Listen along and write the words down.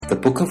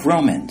Book of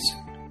Romans,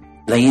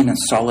 Laying a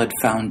Solid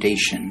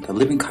Foundation, the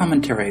living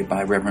commentary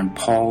by Reverend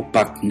Paul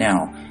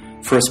Bucknell,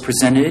 first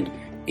presented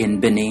in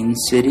Benin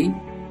City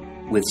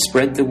with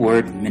Spread the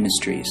Word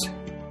Ministries.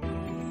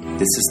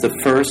 This is the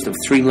first of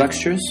 3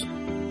 lectures,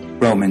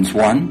 Romans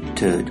 1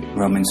 to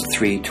Romans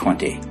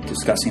 3:20,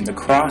 discussing the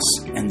cross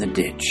and the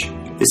ditch.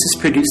 This is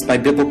produced by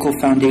Biblical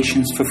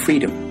Foundations for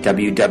Freedom,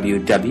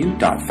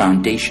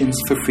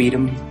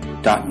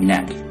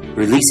 www.foundationsforfreedom.net,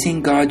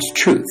 releasing God's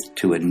truth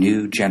to a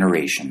new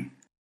generation.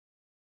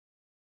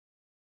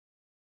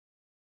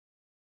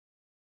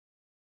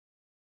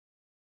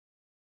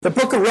 The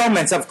book of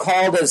Romans I've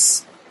called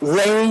as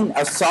laying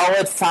a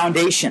solid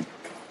foundation.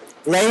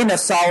 Laying a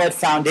solid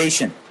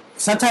foundation.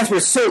 Sometimes we're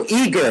so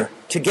eager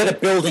to get a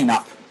building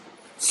up,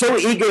 so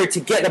eager to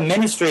get a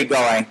ministry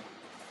going,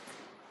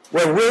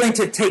 we're willing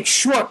to take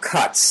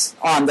shortcuts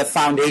on the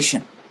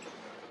foundation.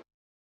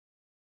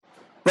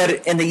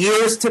 But in the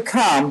years to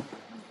come,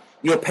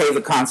 you'll pay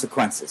the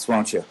consequences,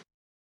 won't you?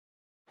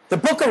 The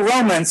book of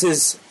Romans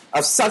is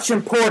of such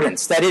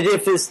importance that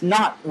if it's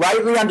not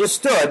rightly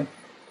understood,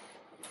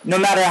 no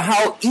matter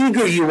how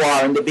eager you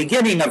are in the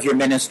beginning of your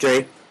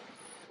ministry,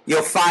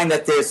 you'll find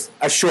that there's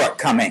a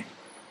shortcoming.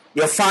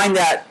 You'll find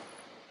that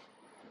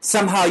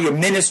somehow your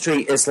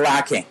ministry is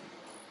lacking.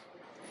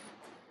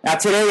 Now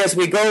today, as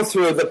we go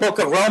through the book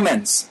of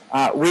Romans,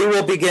 we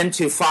will begin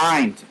to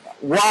find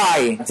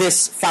why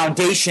this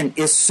foundation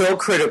is so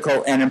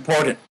critical and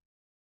important.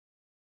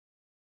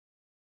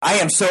 I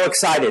am so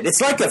excited. It's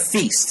like a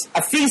feast.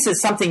 A feast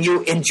is something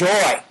you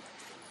enjoy.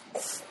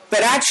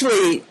 But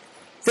actually,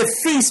 the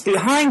feast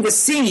behind the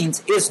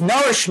scenes is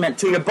nourishment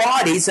to your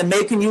bodies and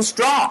making you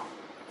strong.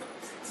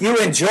 You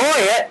enjoy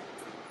it,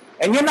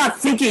 and you're not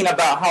thinking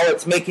about how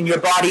it's making your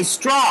body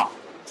strong.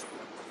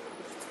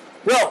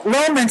 Well,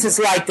 Romans is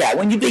like that.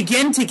 When you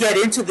begin to get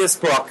into this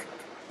book,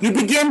 you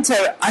begin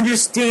to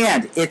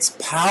understand its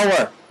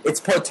power, its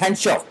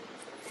potential.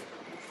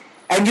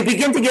 And you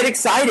begin to get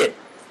excited.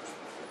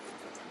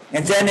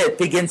 And then it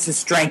begins to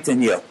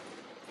strengthen you.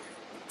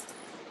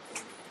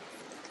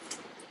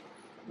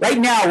 Right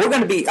now, we're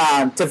going to be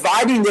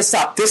dividing this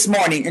up this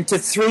morning into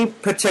 3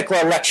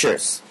 particular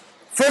lectures.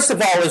 First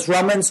of all is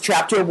Romans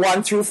chapter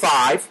 1 through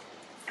 5.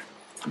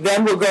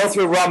 Then we'll go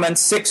through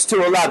Romans 6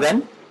 to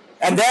 11.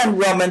 And then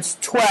Romans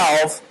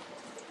 12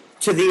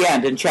 to the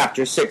end in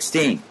chapter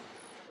 16.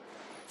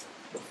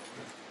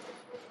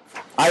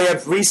 I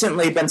have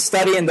recently been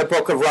studying the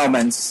book of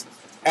Romans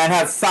and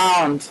have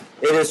found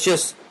it is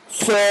just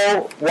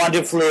so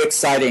wonderfully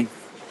exciting.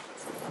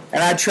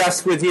 And I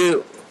trust with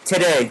you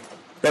today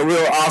that we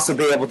will also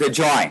be able to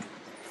join.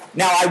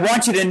 Now, I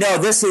want you to know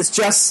this is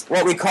just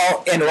what we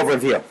call an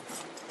overview.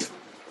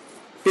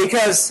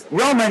 Because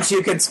Romans,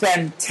 you can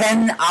spend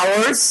 10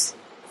 hours,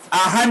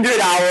 100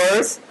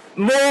 hours,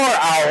 more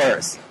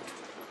hours.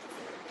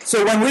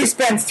 So when we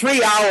spend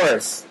 3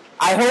 hours,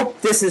 I hope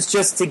this is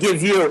just to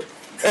give you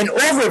an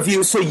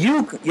overview so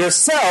you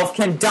yourself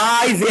can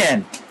dive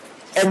in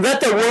and let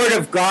the Word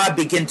of God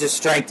begin to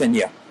strengthen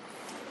you.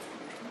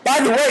 By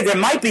the way, there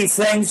might be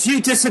things you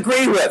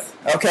disagree with,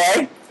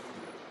 okay?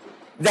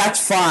 That's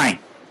fine.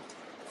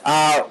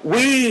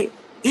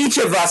 Each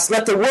of us,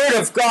 let the Word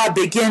of God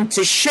begin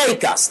to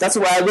shake us. That's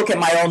the way I look at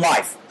my own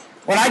life.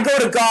 When I go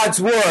to God's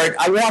Word,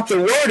 I want the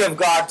Word of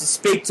God to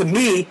speak to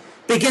me,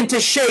 begin to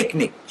shake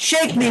me.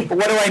 Shake me, but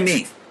what do I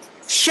mean?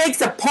 Shake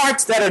the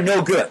parts that are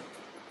no good.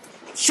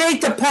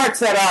 Shake the parts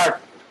that are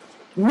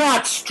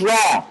not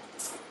strong,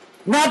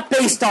 not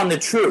based on the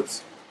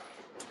truth.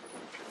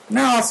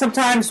 No,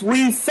 sometimes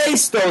we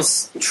face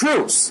those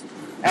truths,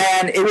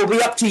 and it will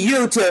be up to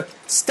you to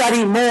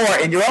study more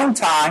in your own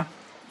time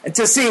and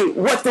to see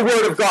what the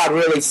Word of God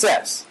really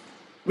says.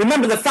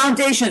 Remember, the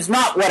foundation is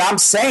not what I'm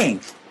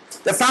saying.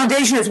 The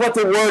foundation is what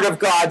the Word of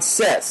God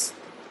says.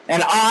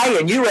 And I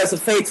and you as a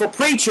faithful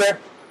preacher,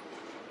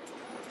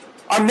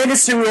 our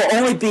ministry will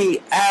only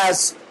be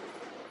as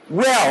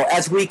well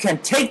as we can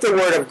take the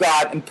Word of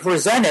God and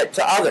present it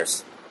to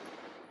others.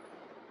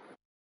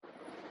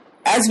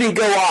 As we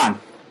go on,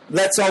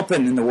 let's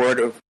open in the Word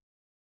of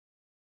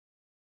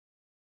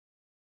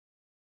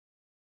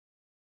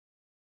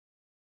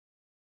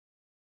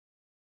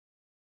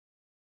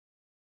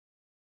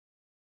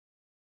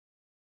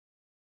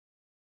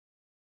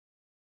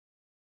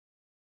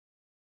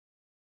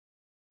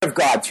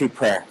God through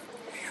prayer.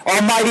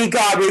 Almighty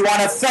God, we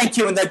want to thank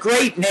you in the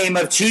great name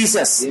of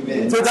Jesus.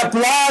 Amen. Through the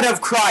blood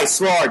of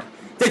Christ, Lord,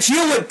 that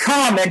you would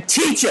come and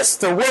teach us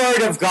the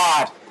Word of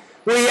God.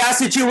 We ask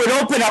that you would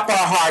open up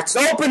our hearts,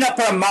 open up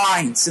our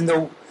minds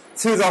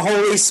through the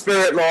Holy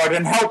Spirit, Lord,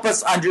 and help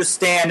us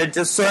understand and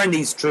discern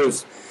these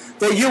truths.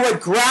 That you would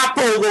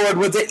grapple, Lord,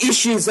 with the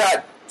issues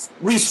that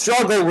we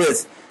struggle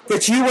with.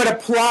 That you would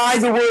apply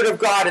the Word of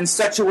God in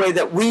such a way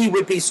that we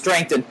would be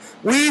strengthened,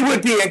 we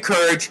would be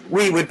encouraged,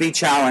 we would be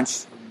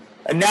challenged.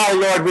 And now,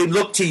 Lord, we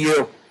look to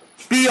you.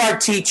 Be our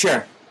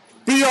teacher.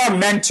 Be our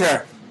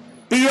mentor.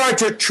 Be our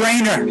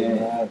trainer.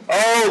 Amen.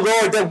 Oh,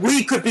 Lord, that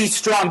we could be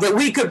strong, that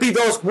we could be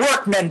those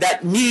workmen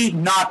that need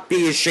not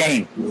be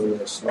ashamed.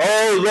 Yes.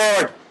 Oh,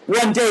 Lord,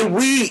 One day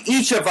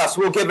each of us,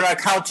 will give an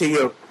account to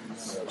you.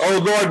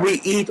 Oh Lord,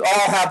 we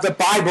all have the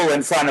Bible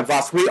in front of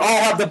us. We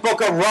all have the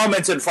book of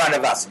Romans in front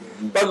of us.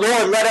 But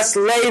Lord, let us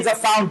lay the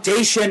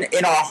foundation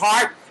in our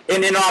heart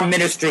and in our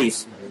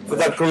ministries for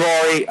the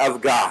glory of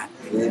God.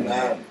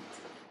 Amen.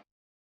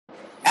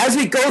 As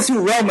we go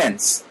through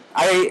Romans,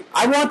 I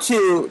want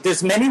to,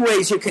 there's many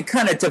ways you can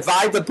kind of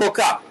divide the book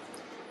up.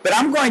 But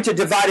I'm going to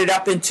divide it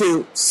up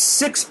into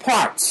 6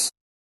 parts.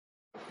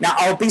 Now,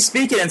 I'll be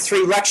speaking in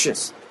 3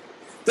 lectures.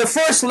 The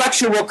first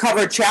lecture will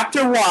cover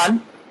chapter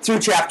 1 through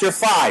chapter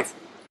 5.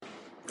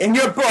 In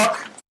your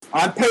book,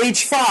 on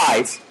page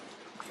 5,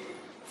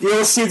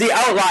 you'll see the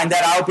outline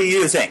that I'll be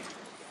using.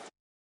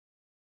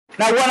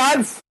 Now, what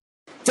I've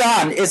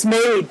done is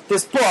made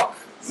this book,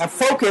 I've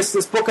focused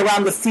this book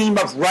around the theme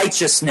of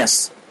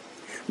righteousness.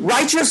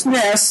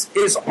 Righteousness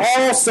is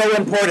all so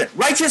important.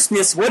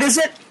 Righteousness, what is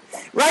it?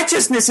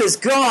 Righteousness is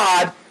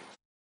God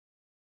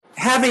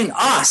having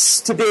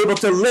us to be able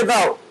to live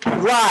out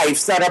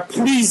lives that are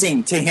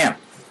pleasing to Him.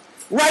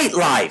 Right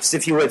lives,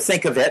 if you would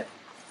think of it.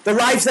 The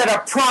lives that are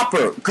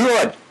proper,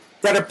 good,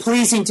 that are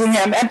pleasing to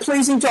Him and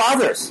pleasing to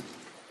others.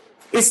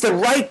 It's the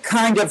right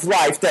kind of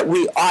life that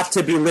we ought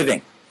to be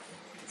living.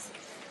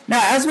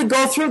 Now, as we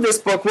go through this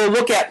book, we'll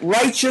look at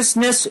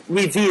righteousness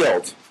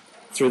revealed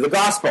through the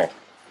gospel.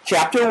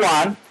 Chapter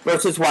 1,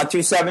 verses 1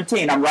 through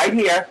 17. I'm right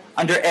here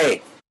under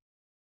A.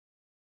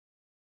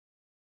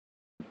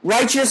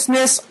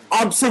 Righteousness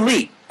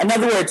obsolete. In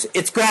other words,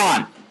 it's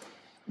gone.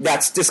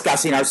 That's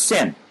discussing our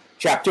sin.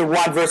 Chapter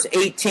 1, verse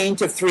 18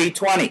 to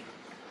 3:20.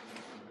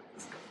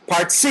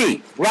 Part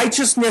C,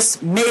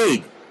 righteousness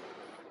made.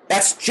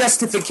 That's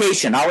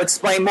justification. I'll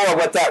explain more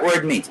what that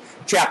word means.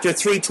 Chapter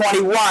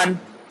 3:21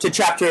 to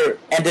chapter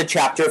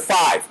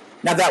 5.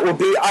 Now that will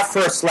be our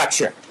first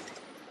lecture.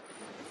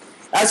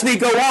 As we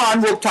go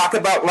on, we'll talk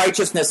about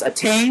righteousness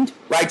attained,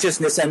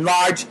 righteousness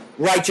enlarged,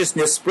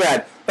 righteousness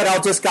spread. But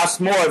I'll discuss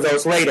more of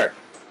those later.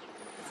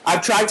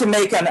 I've tried to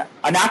make an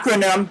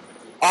acronym,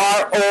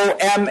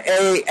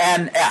 ROMANS,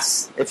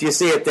 if you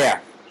see it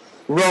there.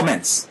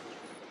 Romans.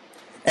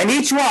 And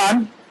each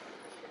one,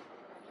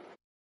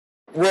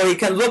 where you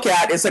can look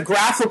at, is a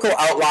graphical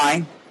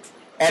outline,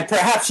 and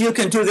perhaps you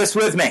can do this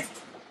with me.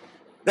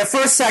 The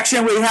first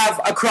section, we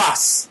have a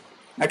cross.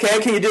 Okay,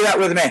 can you do that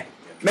with me?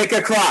 Make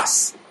a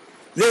cross.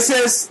 This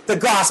is the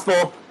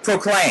gospel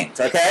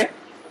proclaimed, okay?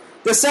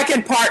 The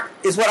second part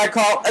is what I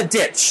call a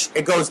ditch.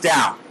 It goes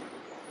down.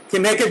 Can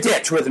you make a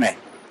ditch with me?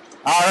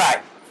 All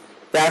right.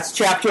 That's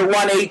chapter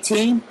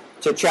 1:18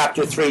 to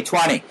chapter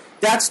 3:20.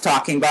 That's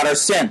talking about our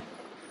sin.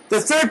 The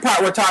third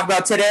part we're talking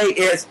about today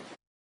is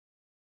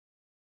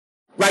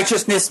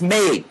righteousness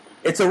made.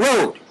 It's a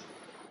road.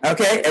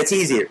 Okay? It's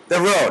easier. The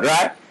road,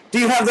 right? Do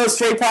you have those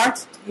 3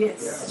 parts?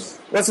 Yes.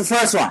 What's the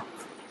first one?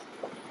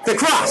 The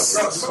cross.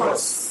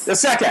 The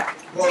second?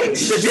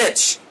 The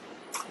ditch.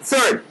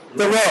 Third,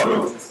 the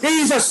road.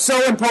 These are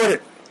so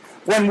important.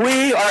 When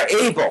we are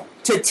able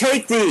to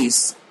take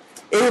these,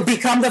 it will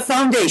become the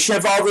foundation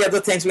of all the other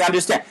things we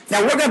understand.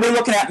 Now, we're going to be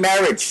looking at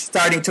marriage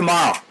starting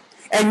tomorrow.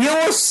 And you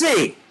will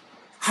see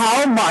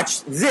how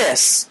much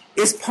this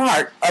is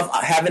part of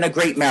having a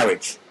great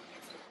marriage.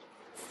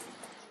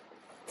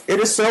 It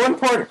is so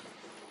important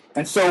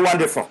and so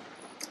wonderful.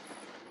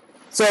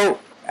 So,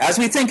 as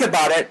we think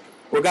about it,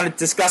 we're going to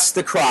discuss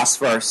the cross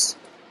first.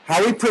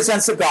 How he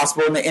presents the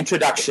gospel in the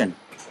introduction.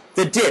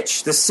 The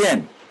ditch, the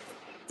sin.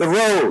 The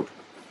road.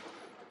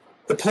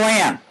 The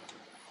plan.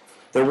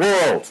 The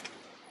world.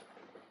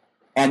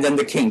 And then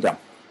the kingdom.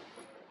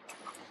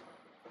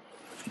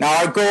 Now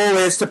our goal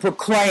is to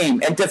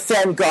proclaim and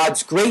defend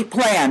God's great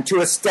plan to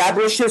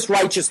establish His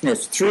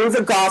righteousness through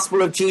the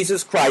gospel of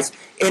Jesus Christ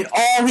in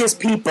all His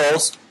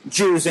peoples,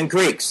 Jews and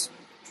Greeks.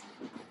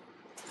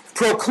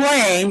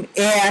 Proclaim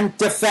and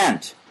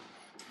defend.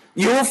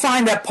 You will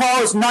find that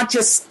Paul is not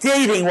just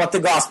stating what the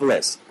gospel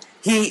is.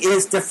 He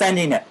is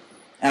defending it.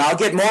 And I'll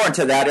get more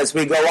into that as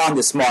we go on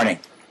this morning.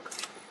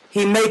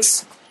 He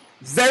makes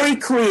very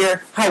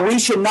clear how we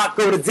should not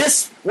go to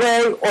this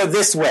way or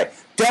this way.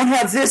 Don't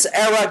have this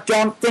error.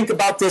 Don't think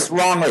about this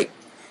wrongly.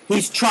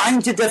 He's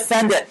trying to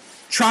defend it,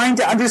 trying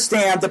to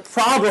understand the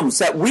problems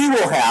that we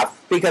will have,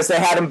 because they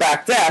had them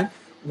back then,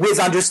 with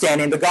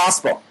understanding the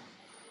gospel.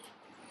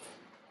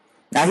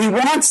 Now he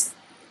wants,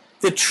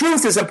 the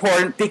truth is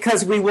important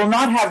because we will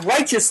not have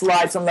righteous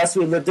lives unless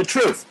we live the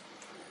truth.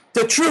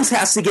 The truth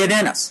has to get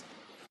in us.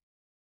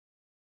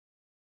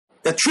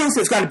 The truth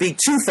is going to be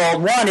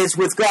twofold. One is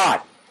with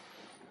God.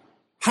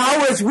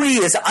 How as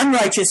we as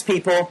unrighteous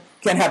people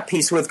can have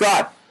peace with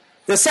God.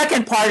 The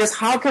second part is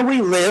how can we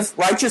live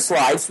righteous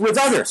lives with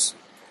others?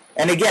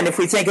 And again, if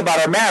we think about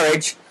our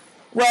marriage,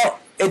 well,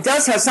 it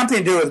does have something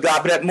to do with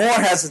God, but it more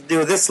has to do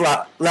with this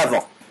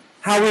level.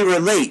 How we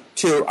relate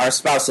to our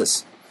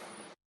spouses.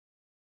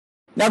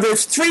 Now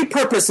there's 3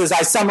 purposes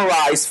I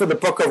summarized for the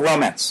book of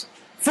Romans.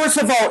 First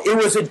of all, it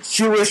was a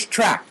Jewish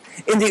tract.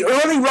 In the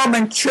early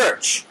Roman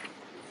church,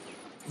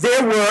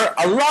 there were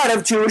a lot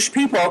of Jewish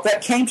people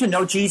that came to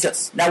know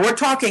Jesus. Now we're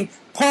talking,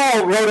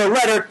 Paul wrote a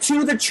letter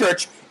to the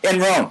church in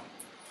Rome.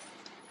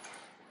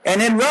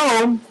 And in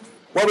Rome,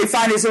 what we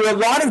find is there were a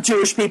lot of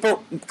Jewish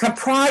people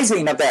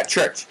comprising of that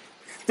church.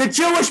 The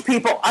Jewish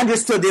people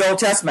understood the Old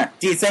Testament.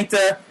 Do you think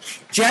the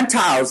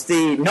Gentiles,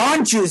 the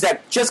non-Jews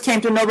that just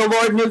came to know the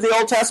Lord, knew the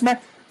Old Testament?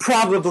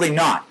 Probably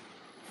not.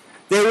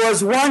 There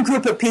was one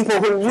group of people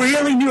who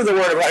really knew the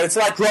Word of God. It's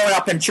like growing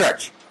up in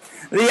church.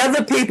 The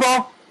other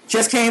people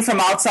just came from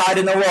outside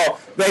in the world.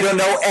 They don't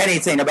know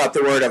anything about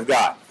the Word of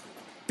God.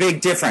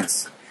 Big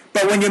difference.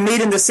 But when you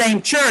meet in the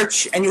same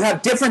church and you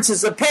have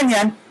differences of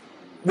opinion,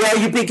 well,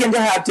 you begin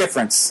to have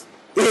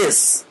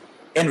differences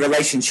in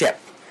relationship.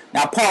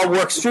 Now, Paul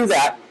works through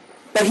that,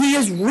 but he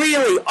is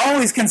really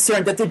always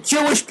concerned that the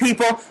Jewish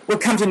people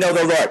would come to know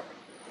the Lord.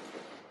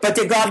 But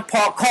did God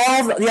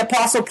call the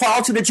Apostle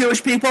Paul to the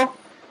Jewish people?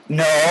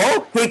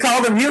 No. He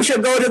called them, you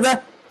shall go to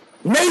the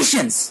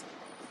nations.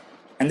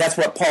 And that's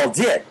what Paul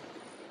did.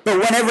 But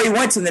whenever he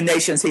went to the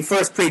nations, he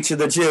first preached to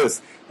the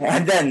Jews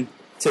and then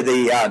to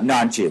the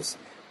non-Jews.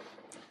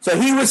 So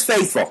he was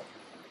faithful,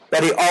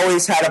 but he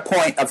always had a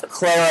point of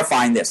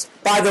clarifying this.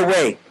 By the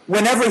way,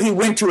 whenever he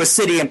went to a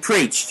city and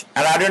preached,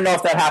 and I don't know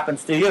if that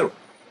happens to you,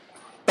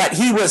 but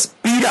he was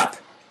beat up.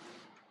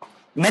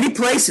 Many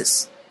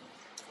places.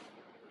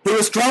 He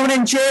was thrown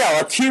in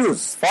jail,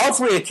 accused,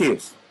 falsely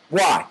accused.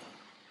 Why?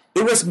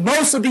 It was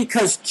mostly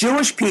because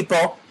Jewish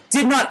people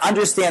did not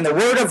understand the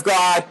Word of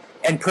God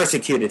and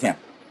persecuted him,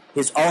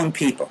 his own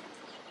people.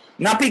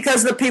 Not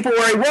because the people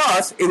where he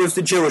was, it was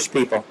the Jewish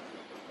people.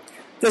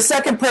 The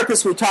second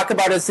purpose we talk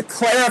about is to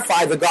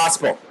clarify the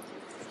gospel,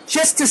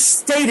 just to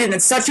state it in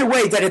such a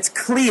way that it's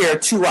clear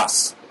to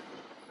us.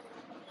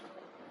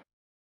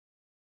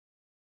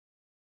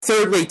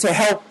 Thirdly, to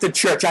help the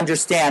church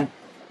understand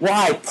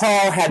why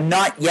Paul had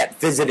not yet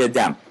visited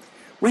them.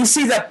 We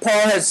see that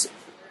Paul has,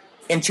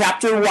 in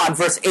chapter 1,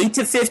 verse 8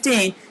 to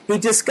 15, he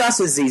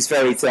discusses these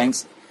very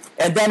things.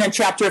 And then in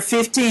chapter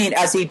 15,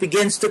 as he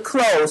begins to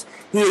close,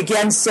 he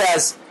again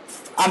says,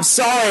 I'm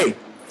sorry,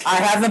 I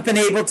haven't been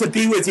able to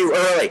be with you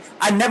early.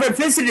 I never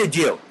visited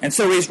you. And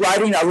so he's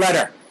writing a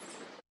letter.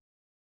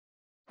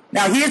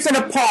 Now here's an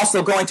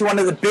apostle going to one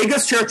of the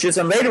biggest churches,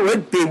 and later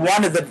would be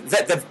one of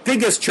the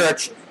biggest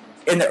church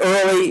in the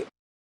early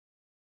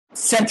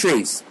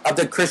centuries of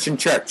the Christian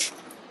church.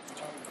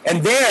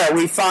 And there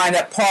we find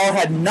that Paul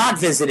had not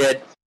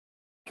visited,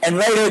 and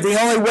later the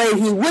only way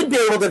he would be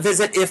able to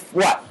visit if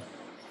what?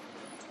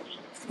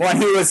 When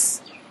he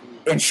was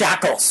in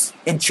shackles,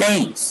 in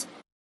chains.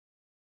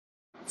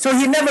 So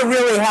he never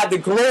really had the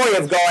glory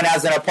of going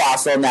as an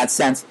apostle in that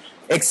sense,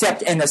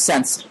 except in the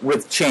sense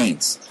with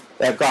chains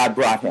that God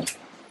brought him.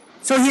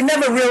 So he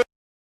never really...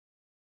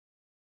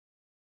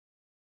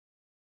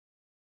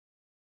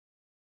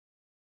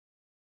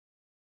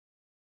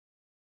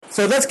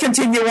 So let's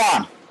continue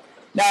on.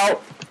 Now,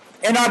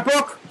 in our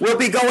book, we'll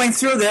be going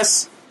through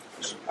this.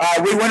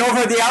 We went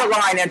over the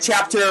outline in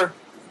chapter,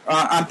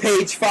 on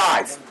page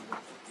 5.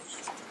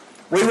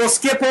 We will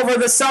skip over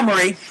the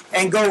summary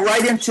and go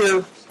right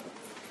into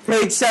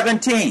page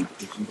 17,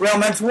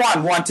 Romans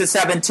 1, 1 to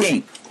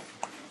 17.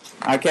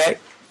 Okay?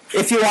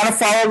 If you want to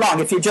follow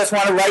along, if you just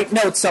want to write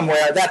notes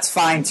somewhere, that's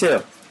fine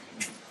too.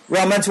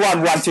 Romans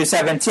 1, 1 through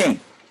 17.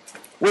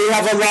 We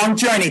have a long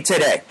journey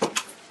today.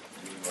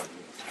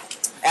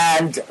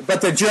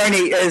 But the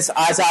journey is,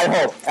 as I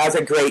hope, as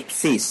a great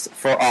feast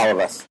for all of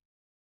us.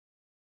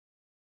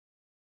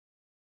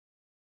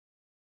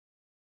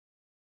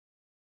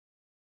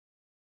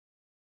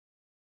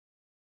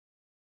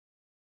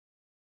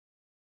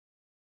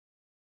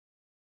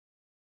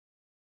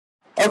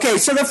 Okay,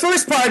 so the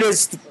first part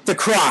is the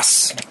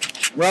cross.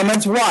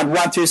 Romans 1,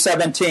 1 through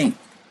 17.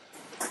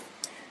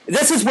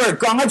 This is where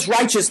God's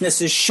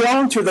righteousness is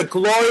shown through the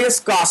glorious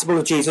gospel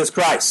of Jesus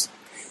Christ.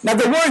 Now,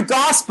 the word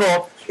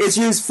gospel is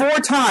used 4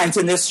 times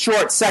in this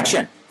short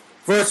section.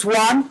 Verse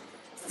 1,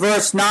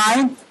 verse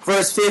 9,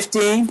 verse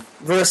 15,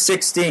 verse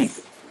 16.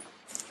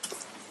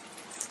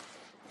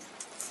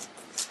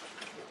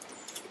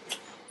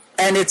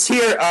 And it's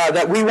here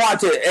that we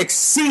want to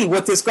see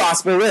what this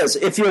gospel is.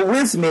 If you're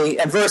with me,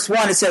 in verse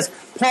 1 it says,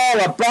 Paul,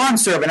 a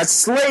bondservant, a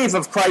slave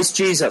of Christ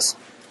Jesus.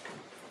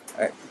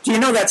 Do you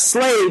know that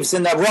slaves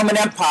in the Roman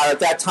Empire at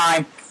that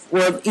time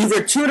were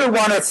either 2 to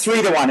 1 or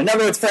 3 to 1? In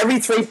other words, for every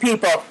 3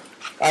 people,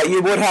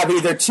 you would have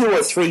either 2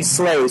 or 3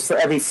 slaves for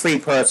every free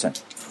person.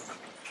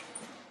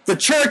 The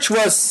church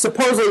was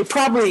supposedly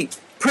probably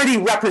pretty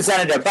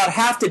representative. About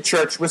half the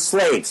church was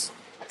slaves.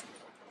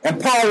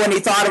 And Paul, when he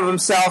thought of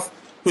himself,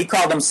 he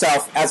called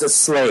himself as a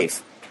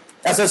slave,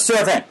 as a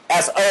servant,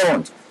 as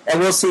owned.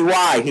 And we'll see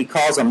why he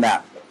calls him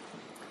that.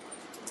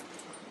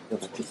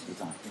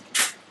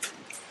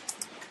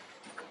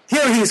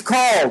 Here he's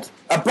called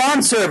a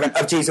bondservant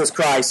of Jesus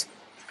Christ,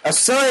 a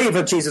slave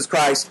of Jesus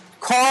Christ,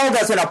 called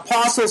as an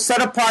apostle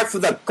set apart for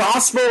the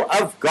gospel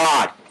of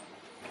God.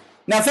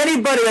 Now, if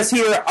anybody is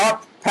here are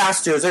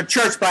pastors or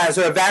church planners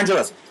or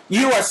evangelists,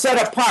 you are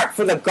set apart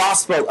for the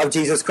gospel of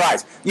Jesus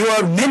Christ. You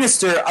are a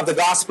minister of the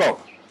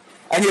gospel.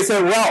 And you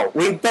say, well,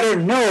 we better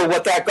know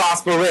what that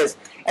gospel is.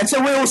 And so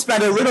we will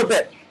spend a little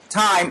bit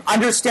time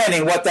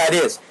understanding what that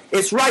is.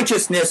 It's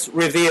righteousness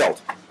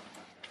revealed.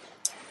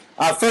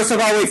 First of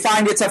all, we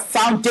find it's a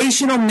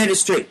foundational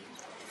ministry.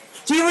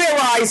 Do you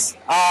realize,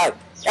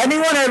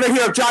 anyone ever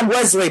hear of John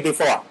Wesley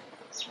before?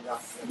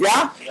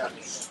 Yeah?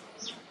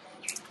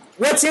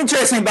 What's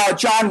interesting about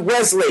John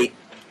Wesley,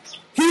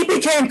 he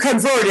became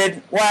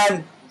converted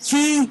when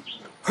he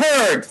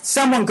heard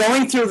someone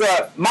going through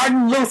the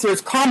Martin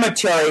Luther's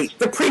commentary,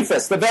 the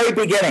preface, the very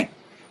beginning.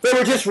 They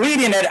were just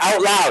reading it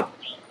out loud.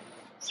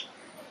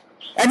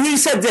 And he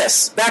said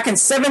this, back in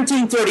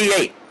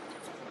 1738,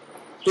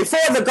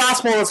 before the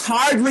gospel was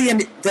hardly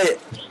in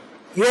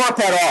Europe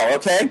at all,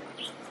 okay?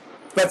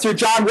 But through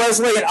John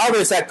Wesley and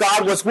others that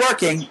God was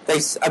working,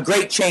 a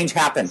great change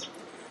happened.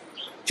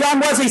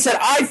 John Wesley said,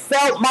 I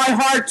felt my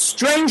heart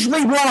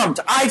strangely warmed.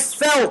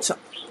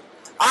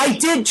 I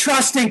did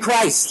trust in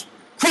Christ.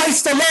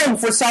 Christ alone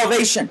for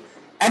salvation.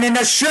 And an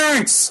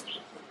assurance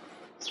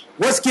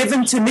was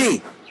given to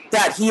me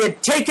that he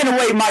had taken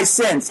away my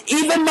sins,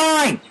 even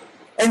mine,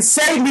 and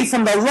saved me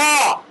from the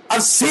law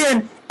of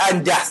sin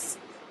and death.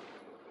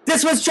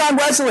 This was John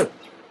Wesley.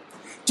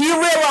 Do you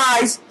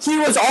realize he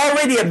was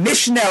already a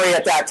missionary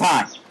at that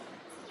time?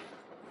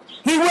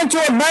 He went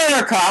to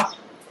America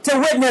to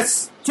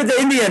witness to the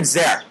Indians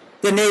there,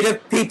 the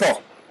native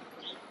people.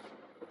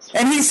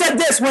 And he said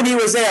this when he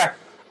was there,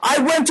 I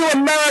went to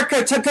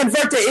America to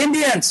convert the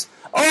Indians.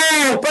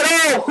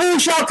 Oh, who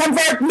shall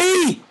convert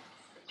me?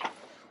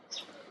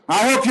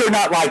 I hope you're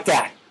not like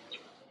that.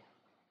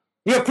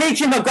 You're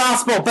preaching the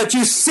gospel, but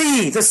you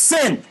see the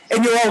sin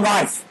in your own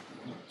life.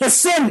 The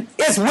sin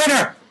is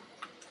winner,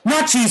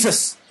 not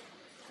Jesus.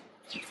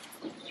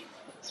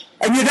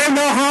 And you don't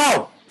know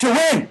how to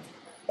win.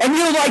 And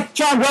you, like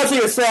John Wesley,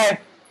 is saying,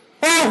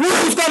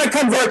 who's going to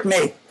convert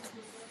me?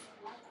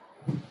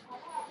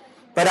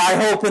 But I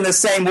hope in the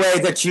same way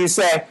that you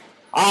say,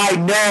 I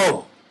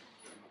know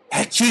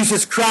that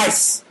Jesus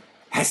Christ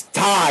has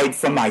died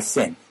for my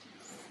sin.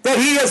 That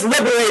he has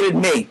liberated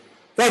me.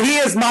 That he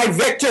is my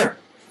victor.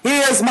 He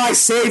is my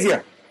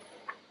Savior.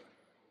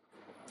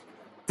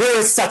 There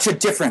is such a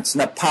difference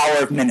in the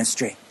power of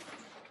ministry.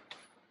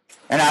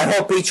 And I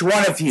hope each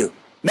one of you,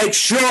 make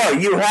sure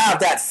you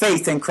have that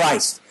faith in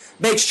Christ.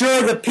 Make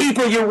sure the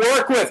people you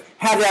work with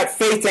have that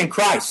faith in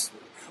Christ.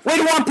 We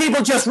don't want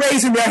people just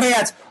raising their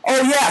hands.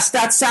 Oh yes,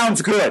 that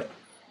sounds good.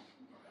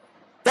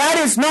 That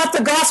is not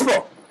the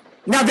gospel.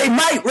 Now they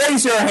might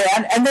raise their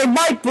hand and they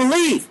might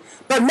believe,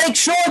 but make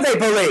sure they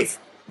believe.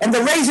 And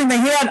the raising the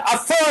hand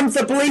affirms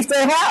the belief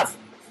they have.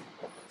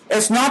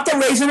 It's not the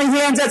raising the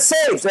hands that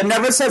saves. It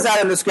never says that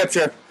in the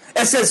scripture.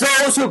 It says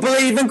those who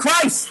believe in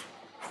Christ.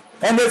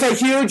 And there's a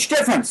huge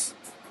difference.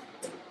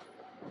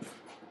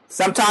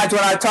 Sometimes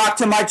when I talk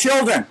to my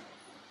children,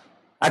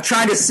 I'm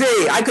trying to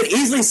see. I could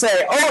easily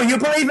say, oh, you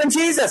believe in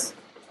Jesus?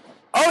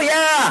 Oh,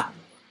 yeah.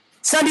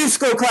 Sunday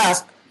school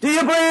class. Do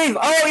you believe?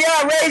 Oh,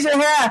 yeah. Raise your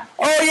hand.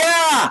 Oh,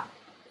 yeah.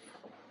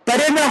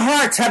 But in their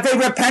hearts, have they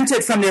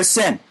repented from their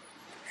sin?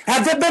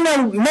 Have they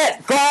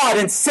met God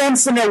and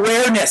sense and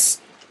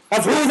awareness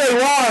of who they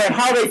were and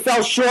how they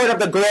fell short of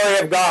the glory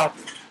of God?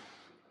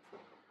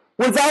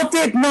 Without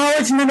the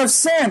acknowledgement of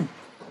sin,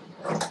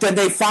 then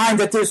they find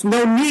that there's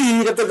no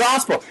need of the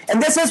gospel.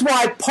 And this is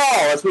why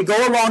Paul, as we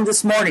go along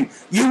this morning,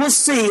 you will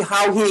see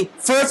how he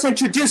first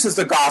introduces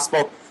the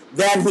gospel,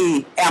 then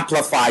he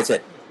amplifies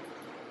it.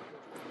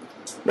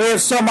 We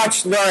have so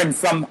much learned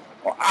from...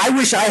 I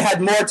wish I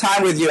had more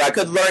time with you. I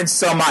could learn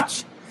so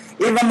much.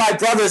 Even my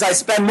brothers I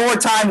spend more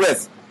time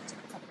with.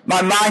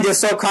 My mind is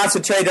so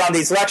concentrated on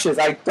these lectures,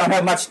 I don't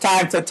have much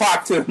time to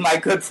talk to my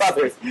good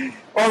brothers.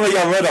 Only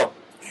a little.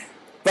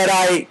 But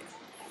I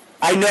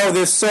know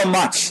there's so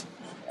much.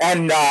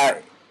 And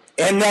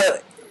in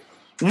the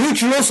New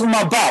Jerusalem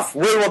above,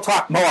 we will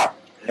talk more.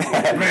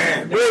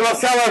 We will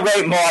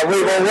celebrate more.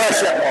 We will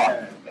worship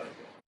more.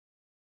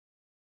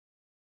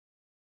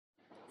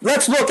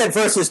 Let's look at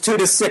verses 2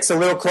 to 6 a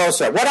little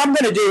closer. What I'm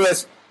going to do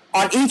is,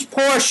 on each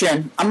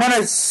portion, I'm going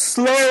to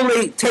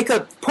slowly take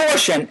a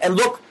portion and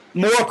look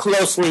more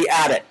closely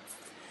at it.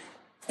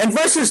 In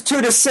verses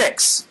 2 to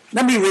 6,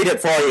 let me read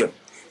it for you.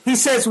 He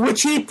says,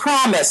 which he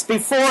promised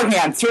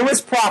beforehand through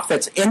his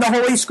prophets in the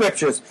Holy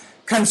Scriptures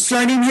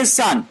concerning his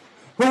Son,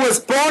 who was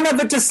born of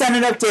a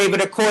descendant of David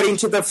according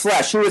to the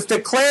flesh, who was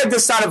declared the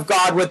Son of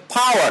God with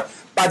power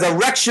by the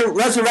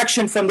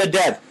resurrection from the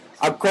dead,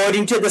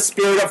 according to the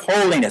Spirit of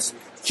holiness,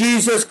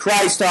 Jesus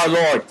Christ our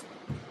Lord,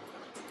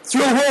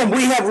 through whom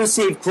we have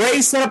received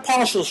grace and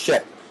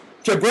apostleship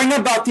to bring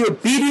about the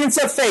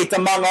obedience of faith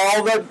among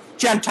all the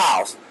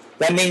Gentiles.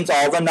 That means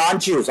all the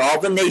non-Jews, all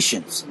the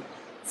nations.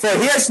 For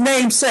his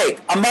name's sake,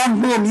 among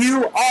whom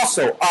you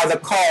also are the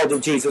called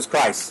of Jesus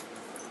Christ.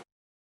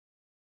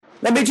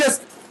 Let me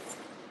just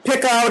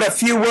pick out a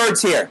few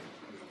words here.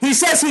 He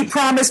says he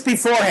promised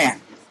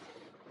beforehand.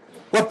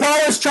 What Paul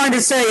is trying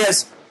to say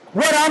is,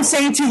 what I'm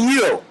saying to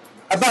you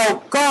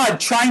about God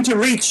trying to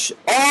reach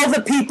all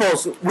the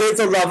peoples with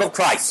the love of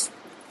Christ.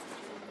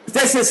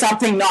 This is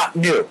something not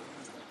new.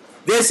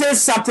 This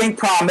is something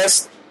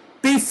promised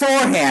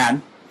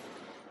beforehand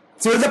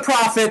through the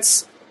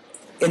prophets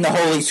in the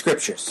Holy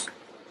Scriptures.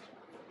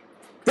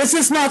 This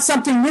is not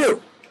something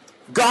new.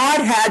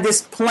 God had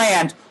this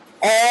planned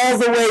all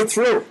the way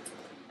through.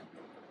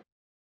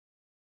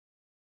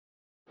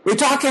 We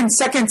talk in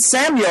 2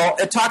 Samuel,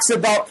 it talks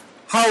about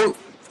how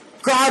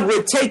God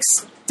would take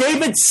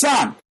David's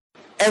son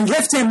and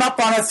lift him up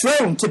on a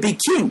throne to be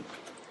king.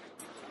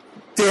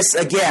 This,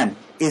 again,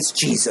 is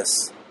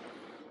Jesus.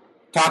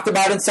 Talked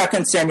about in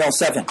 2 Samuel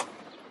 7.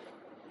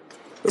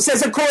 It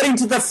says, according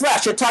to the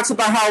flesh, it talks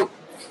about how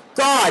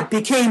God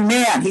became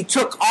man. He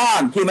took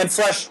on human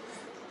flesh,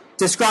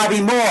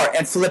 describing more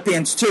in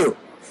Philippians 2.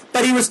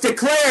 But he was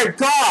declared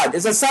God,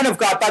 as a son of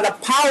God, by the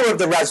power of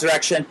the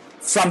resurrection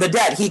from the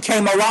dead. He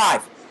came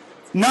alive.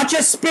 Not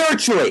just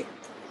spiritually.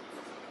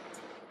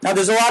 Now,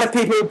 there's a lot of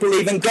people who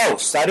believe in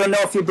ghosts. I don't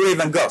know if you believe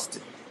in ghosts.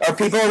 Or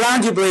people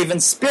around you believe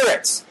in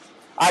spirits.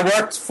 I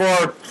worked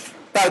for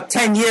about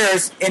 10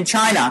 years in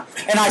China,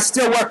 and I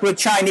still work with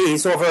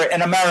Chinese over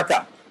in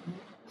America.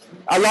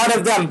 A lot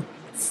of them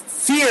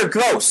fear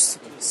ghosts,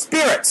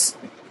 spirits.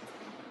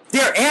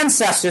 Their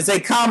ancestors, they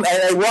come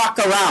and they walk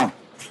around.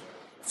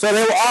 So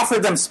they will offer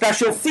them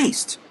special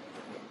feast.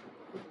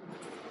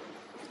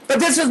 But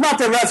this is not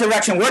the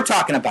resurrection we're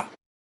talking about.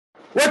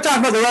 We're talking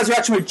about the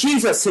resurrection where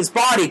Jesus, his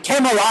body,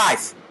 came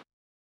alive.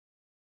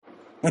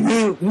 When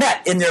he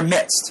met in their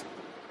midst.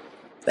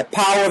 The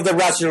power of the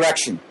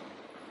resurrection.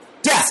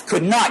 Death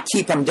could not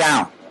keep him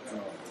down.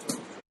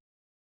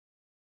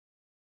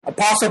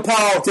 Apostle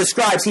Paul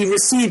describes he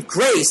received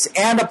grace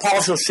and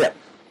apostleship.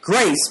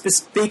 Grace,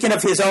 speaking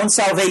of his own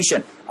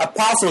salvation.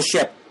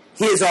 Apostleship,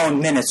 his own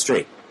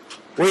ministry.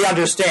 We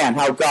understand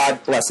how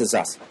God blesses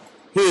us.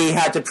 He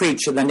had to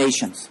preach to the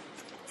nations.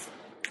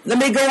 Let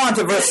me go on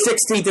to verse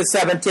 16 to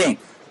 17.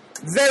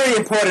 Very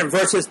important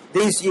verses.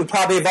 These you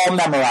probably have all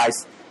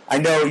memorized. I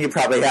know you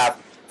probably have.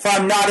 For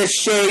I'm not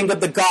ashamed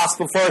of the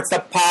gospel, for it's the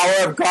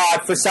power of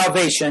God for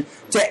salvation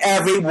to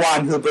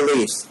everyone who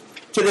believes.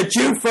 To the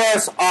Jew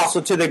first,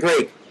 also to the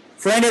Greek.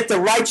 For in it the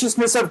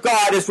righteousness of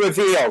God is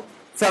revealed,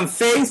 from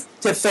faith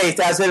to faith,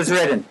 as it is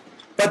written.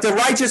 But the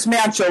righteous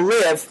man shall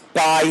live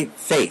by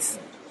faith.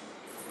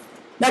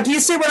 Now, do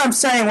you see what I'm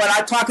saying when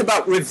I talk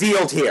about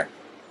revealed here?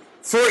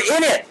 For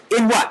in it,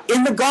 in what?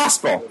 In the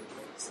gospel,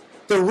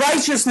 the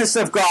righteousness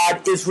of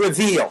God is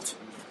revealed.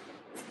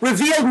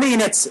 Revealed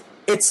means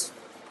it's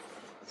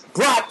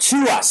brought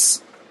to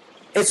us.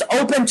 It's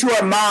open to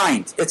our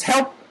mind. It's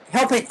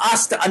helping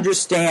us to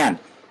understand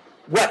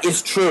what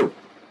is true.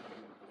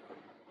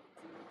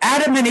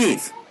 Adam and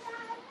Eve,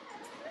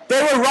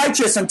 they were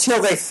righteous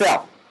until they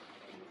fell.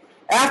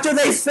 After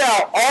they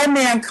fell, all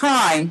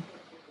mankind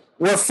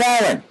were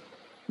fallen.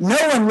 No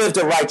one lived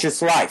a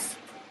righteous life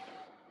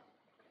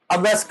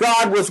unless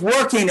God was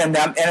working in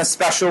them in a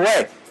special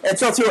way. And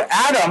so through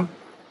Adam,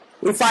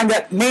 we find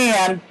that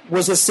man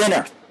was a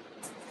sinner.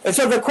 And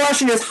so the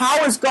question is,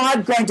 how is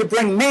God going to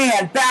bring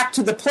man back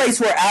to the place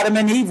where Adam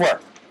and Eve were?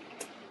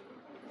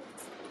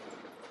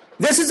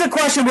 This is a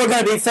question we're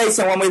going to be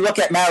facing when we look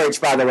at marriage,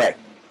 by the way.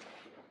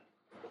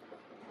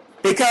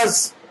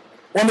 Because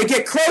when we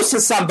get close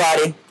to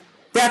somebody,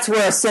 that's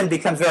where a sin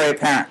becomes very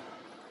apparent.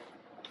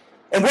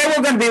 And what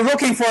we're going to be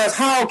looking for is,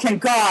 how can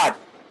God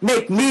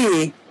make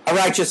me a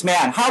righteous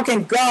man? How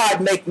can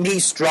God make me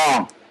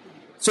strong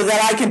so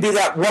that I can be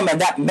that woman,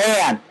 that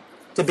man,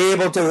 to be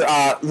able to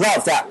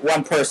love that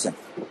one person?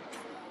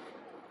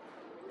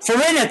 For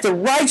in it, the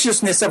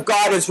righteousness of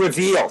God is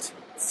revealed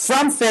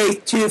from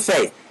faith to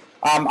faith.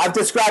 I've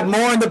described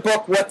more in the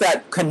book what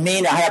that can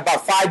mean. I have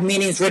about 5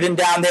 meanings written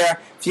down there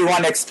if you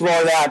want to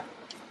explore that.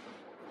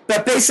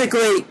 But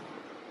basically,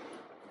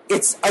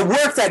 it's a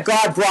work that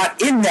God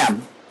brought in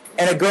them,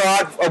 and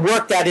a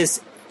work that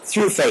is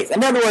through faith.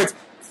 In other words,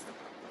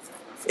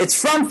 it's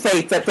from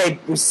faith that they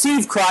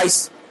receive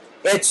Christ.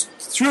 It's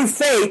through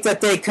faith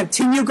that they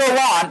continue go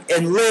on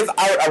and live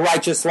out a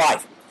righteous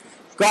life.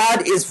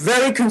 God is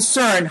very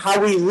concerned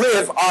how we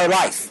live our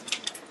life.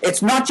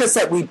 It's not just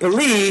that we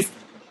believe,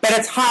 but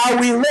it's how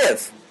we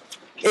live.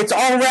 It's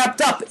all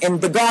wrapped up in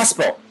the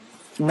gospel,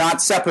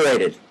 not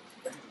separated.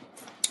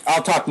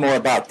 I'll talk more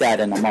about that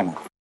in a moment.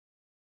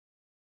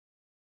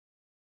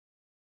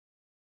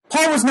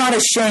 Paul was not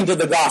ashamed of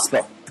the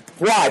gospel.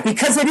 Why?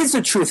 Because it is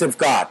the truth of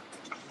God.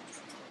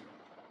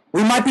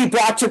 We might be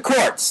brought to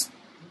courts.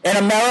 In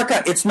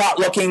America, it's not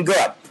looking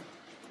good.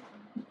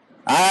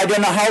 I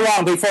don't know how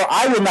long before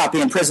I will not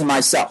be in prison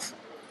myself.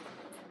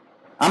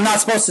 I'm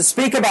not supposed to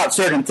speak about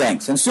certain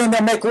things, and soon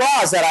they'll make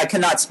laws that I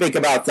cannot speak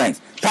about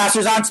things.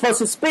 Pastors aren't supposed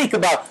to speak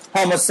about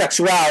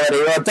homosexuality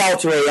or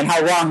adultery and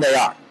how wrong they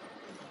are.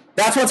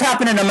 That's what's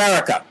happened in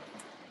America.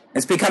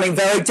 It's becoming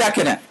very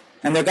decadent,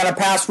 and they're going to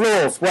pass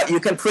rules, what you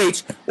can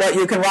preach, what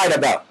you can write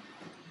about.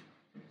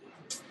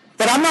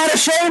 But I'm not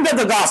ashamed of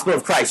the gospel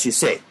of Christ, you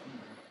see.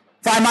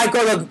 So I might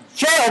go to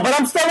jail, but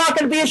I'm still not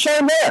going to be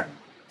ashamed there.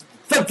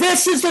 For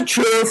this is the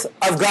truth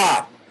of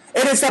God.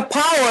 It is the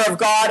power of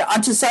God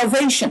unto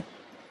salvation.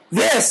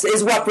 This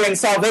is what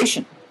brings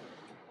salvation.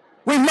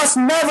 We must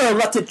never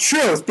let the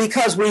truth,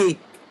 because we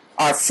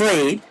are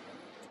afraid,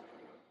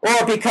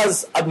 or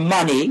because of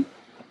money,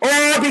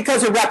 or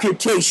because of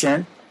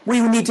reputation, we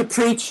need to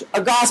preach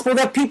a gospel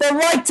that people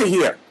like to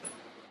hear.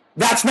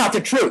 That's not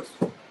the truth.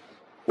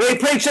 We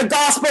preach the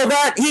gospel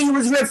that he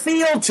was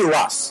revealed to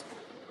us,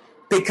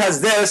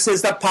 because this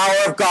is the power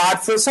of God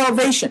for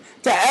salvation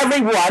to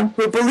everyone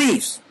who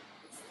believes,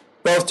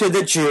 both to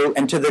the Jew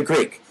and to the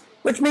Greek,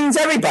 which means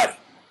everybody.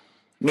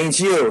 It means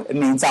you, it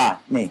means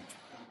me.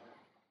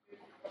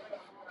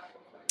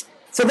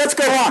 So let's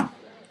go on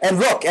and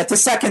look at the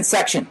second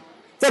section.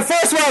 The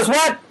first one is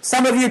what?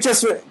 Some of you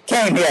just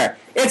came here.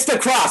 It's the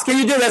cross. Can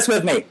you do this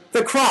with me?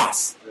 The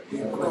cross.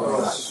 The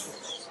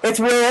cross. It's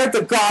where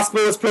the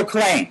gospel is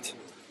proclaimed.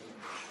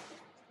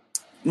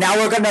 Now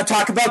we're going to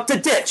talk about the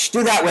ditch.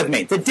 Do that with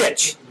me. The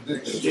ditch.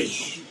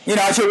 You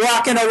know, as you're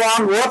walking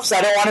along, whoops,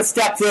 I don't want to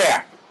step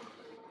there.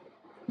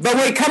 But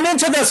when we come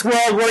into this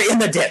world, we're in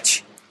the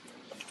ditch.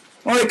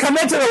 When we come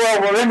into the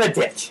world, we're in the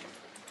ditch.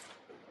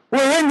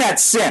 We're in that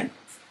sin.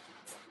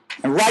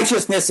 And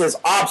righteousness is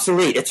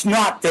obsolete. It's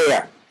not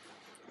there.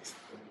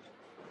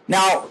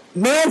 Now,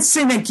 man's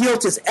sin and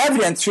guilt is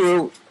evident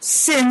through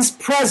sin's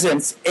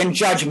presence in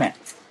judgment.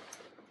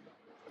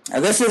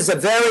 Now, this is a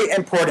very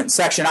important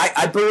section.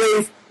 I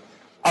believe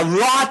a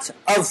lot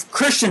of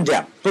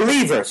Christendom,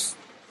 believers,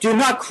 do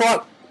not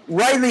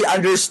rightly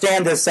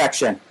understand this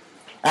section.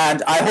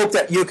 And I hope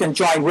that you can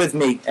join with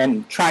me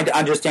in trying to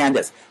understand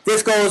this.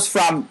 This goes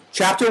from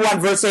chapter 1,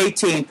 verse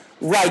 18,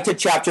 right to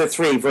chapter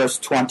 3, verse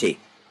 20.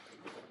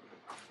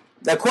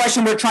 The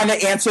question we're trying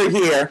to answer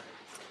here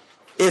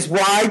is,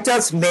 why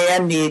does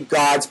man need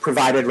God's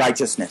provided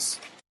righteousness?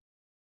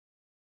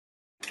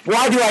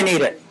 Why do I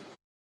need it?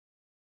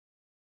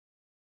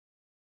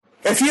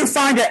 If you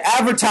find an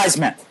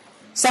advertisement,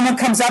 someone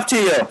comes up to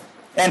you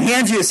and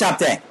hands you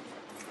something,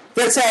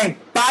 they're saying,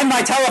 buy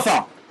my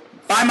telephone,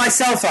 buy my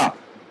cell phone,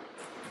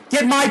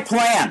 get my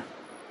plan.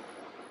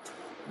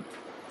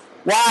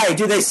 Why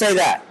do they say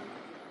that?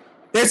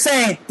 They're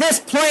saying, this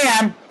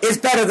plan is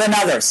better than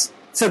others,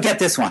 so get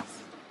this one.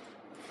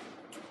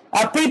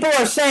 People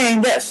are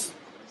saying this,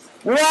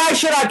 why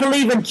should I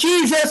believe in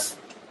Jesus?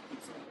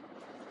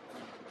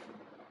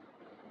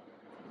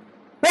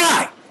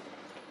 Why?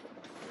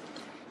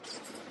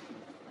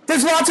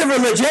 There's lots of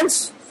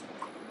religions.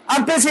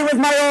 I'm busy with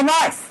my own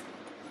life.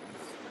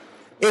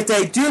 If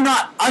they do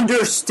not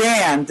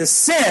understand the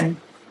sin,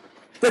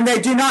 then they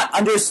do not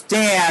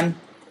understand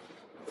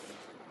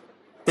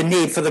the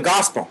need for the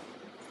gospel.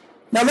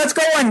 Now let's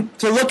go on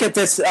to look at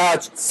this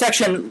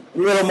section a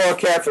little more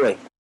carefully.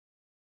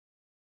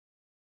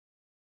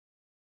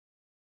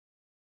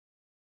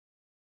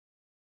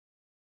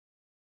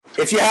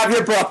 If you have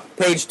your book,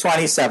 page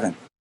 27.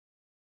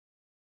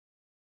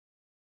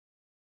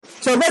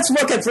 So let's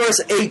look at verse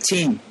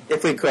 18,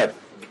 if we could.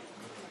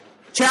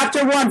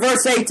 Chapter 1,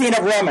 verse 18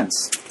 of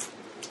Romans.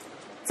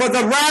 For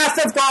the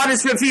wrath of God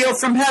is revealed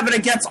from heaven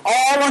against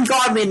all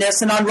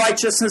ungodliness and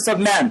unrighteousness of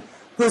men,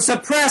 who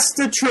suppress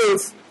the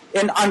truth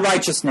in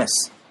unrighteousness.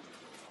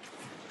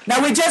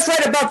 Now we just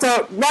read about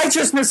the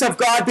righteousness of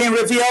God being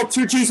revealed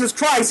through Jesus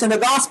Christ in the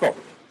gospel.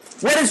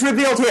 What is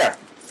revealed here?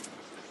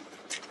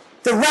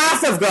 The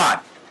wrath of God.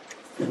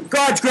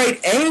 God's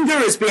great anger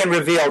is being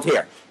revealed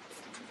here.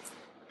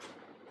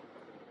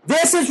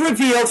 This is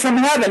revealed from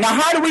heaven. Now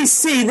how do we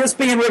see this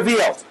being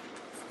revealed?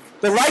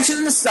 The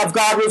righteousness of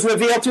God was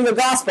revealed through the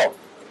gospel.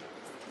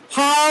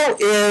 How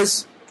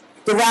is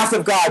the wrath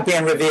of God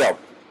being revealed?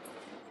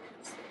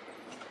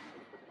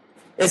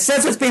 It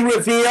says it's being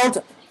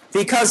revealed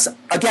because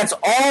against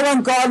all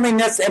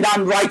ungodliness and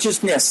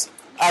unrighteousness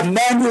of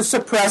men who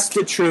suppress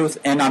the truth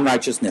and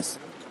unrighteousness.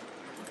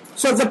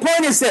 So the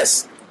point is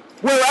this.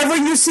 Wherever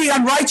you see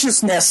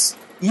unrighteousness,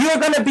 you're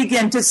going to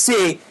begin to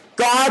see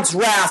God's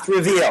wrath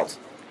revealed.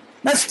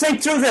 Let's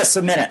think through this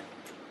a minute.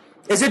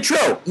 Is it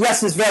true?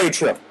 Yes, it's very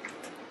true.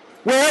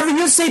 Wherever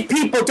you see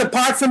people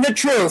depart from the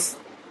truth,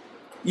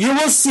 you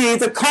will see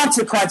the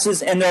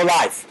consequences in their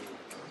life.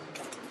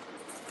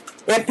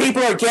 If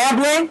people are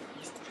gambling,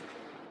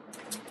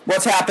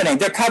 what's happening?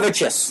 They're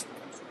covetous.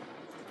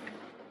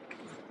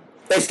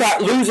 They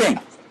start losing.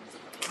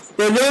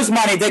 They lose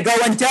money. They go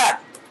in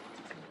debt.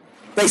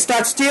 They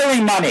start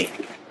stealing money.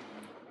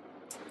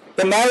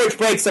 The marriage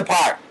breaks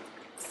apart.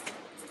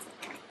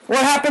 What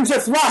happens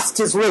if lust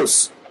is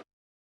loose?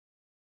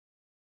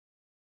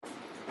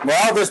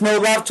 Well, there's no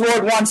love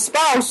toward one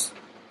spouse.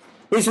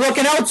 He's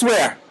looking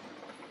elsewhere.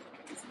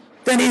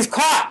 Then he's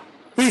caught.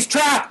 He's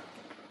trapped.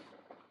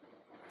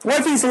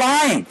 What if he's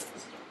lying?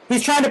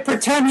 He's trying to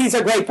pretend he's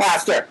a great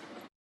pastor.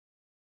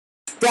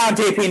 Down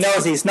deep he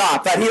knows he's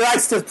not, but he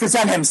likes to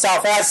present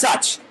himself as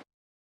such.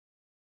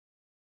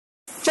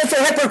 Just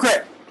a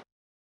hypocrite.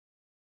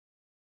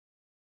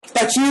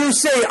 But you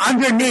see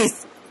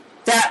underneath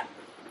that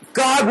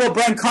God will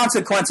bring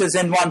consequences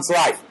in one's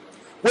life.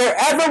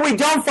 Wherever we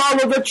don't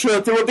follow the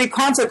truth, there will be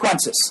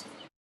consequences.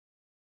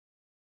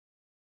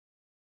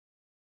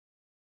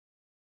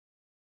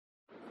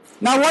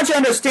 Now I want you to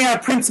understand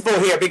a principle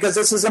here, because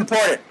this is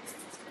important.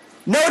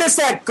 Notice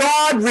that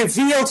God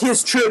revealed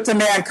his truth to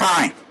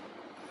mankind.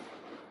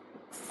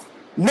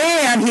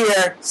 Man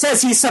here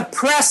says he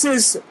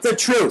suppresses the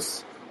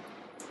truth.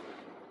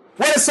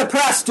 What does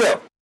suppress do?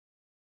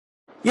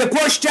 You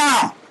push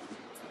down.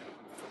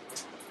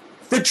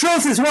 The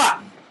truth is what?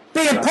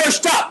 being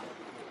pushed up.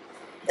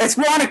 It's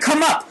want to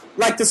come up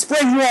like the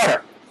spring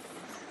water.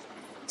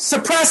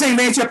 Suppressing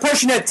means you're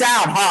pushing it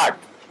down hard.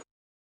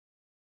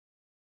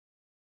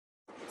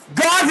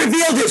 God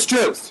revealed his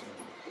truth.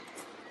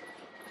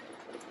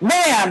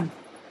 Man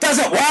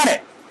doesn't want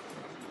it.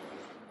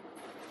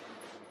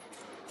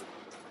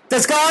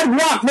 Does God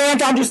want man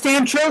to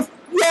understand truth?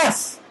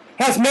 Yes.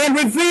 Has man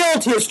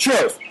revealed his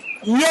truth?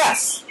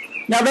 Yes.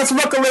 Now let's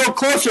look a little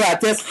closer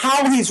at this,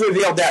 how he's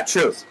revealed that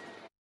truth.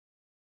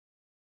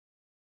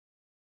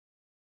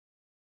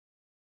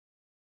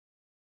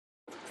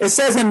 It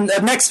says in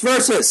the next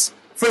verses,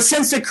 for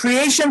since the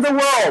creation of the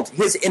world,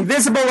 his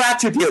invisible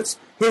attributes,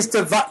 his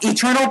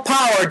eternal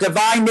power,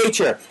 divine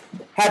nature,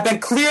 have been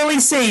clearly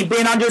seen,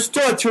 being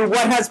understood through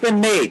what has been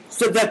made,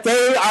 so that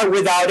they are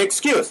without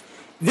excuse.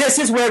 This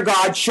is where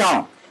God's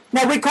shown.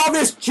 Now we call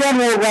this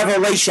general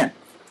revelation.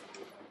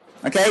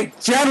 Okay?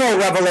 General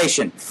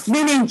revelation.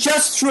 Meaning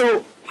just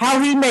through how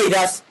he made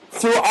us,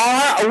 through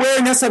our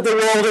awareness of the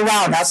world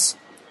around us,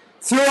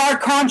 through our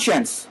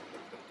conscience,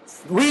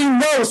 we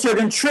know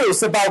certain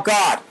truths about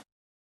God.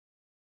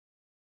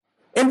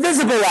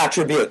 Invisible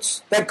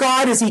attributes, that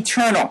God is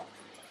eternal.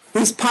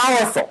 He's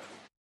powerful.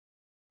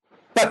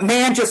 But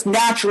man just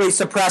naturally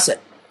suppress it.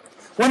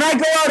 When I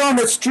go out on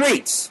the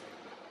streets,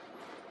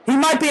 he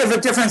might be of a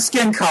different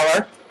skin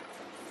color,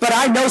 but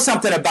I know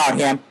something about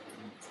him.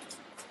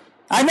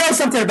 I know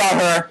something about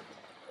her.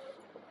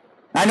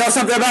 I know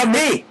something about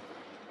me.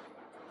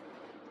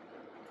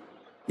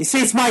 You see,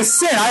 it's my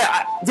sin.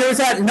 There's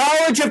that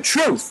knowledge of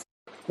truth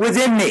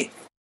within me.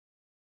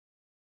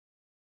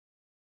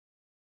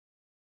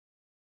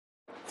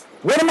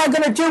 What am I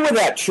going to do with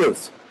that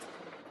truth?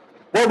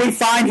 What we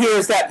find here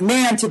is that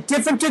man, to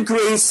different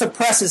degrees,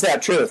 suppresses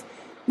that truth.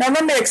 Now,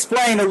 let me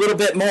explain a little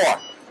bit more.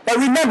 But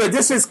remember,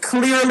 this is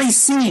clearly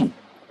seen.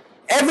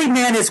 Every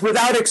man is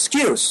without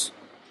excuse.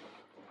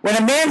 When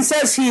a man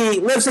says he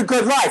lives a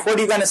good life, what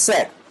are you going to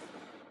say?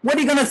 What are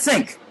you going to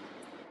think?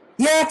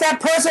 Yeah, that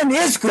person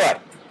is good.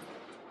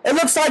 It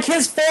looks like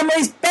his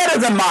family's better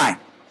than mine.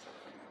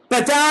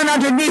 But down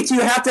underneath,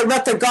 you have to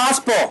let the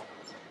gospel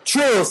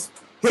truth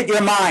hit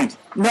your mind.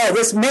 No,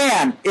 this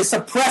man is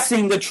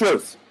suppressing the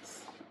truth.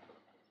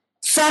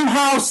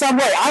 Somehow, some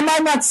way. I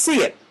might not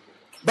see it,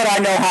 but I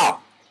know how.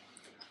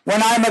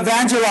 When I'm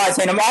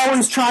evangelizing, I'm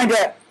always trying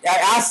to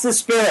ask the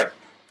Spirit,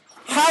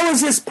 how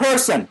is this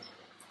person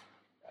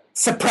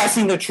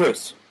suppressing the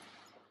truth?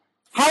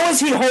 How is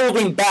he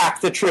holding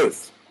back the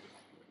truth?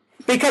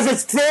 Because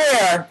it's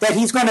there that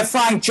he's going to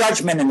find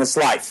judgment in this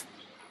life.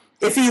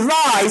 If he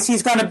lies,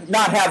 he's going to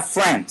not have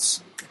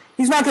friends.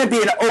 He's not going to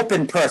be an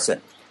open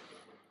person.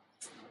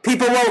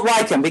 People won't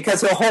like him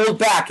because he'll hold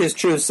back his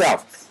true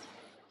self.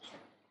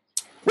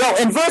 Well,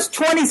 in verse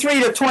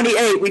 23 to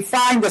 28, we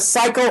find the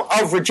cycle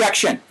of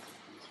rejection.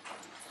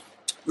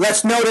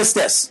 Let's notice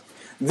this.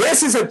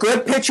 This is a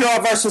good picture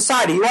of our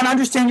society. You want to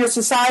understand your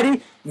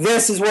society?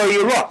 This is where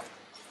you look.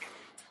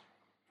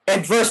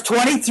 In verse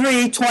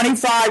 23,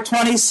 25,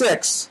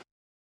 26,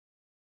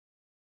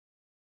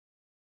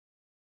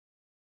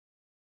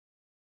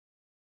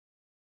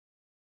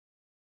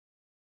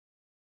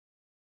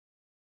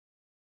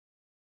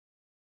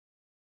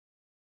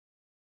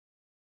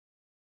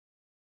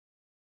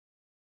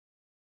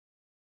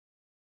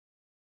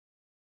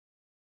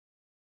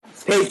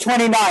 page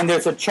 29,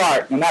 there's a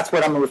chart, and that's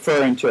what I'm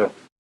referring to.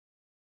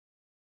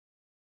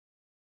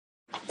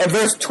 In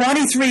verse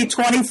 23,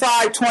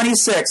 25,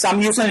 26,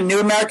 I'm using a New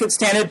American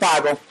Standard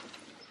Bible.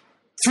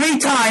 3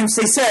 times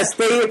he says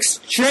they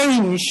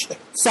exchanged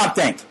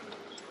something.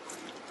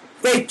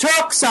 They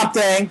took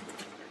something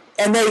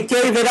and they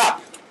gave it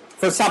up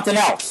for something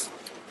else.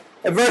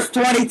 In verse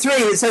 23,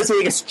 it says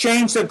they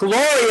exchanged the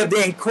glory of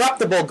the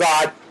incorruptible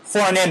God for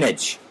an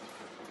image.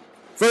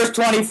 Verse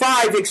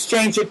 25, he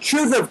exchanged the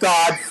truth of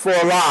God for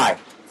a lie.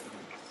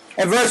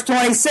 In verse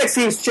 26,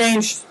 he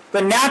exchanged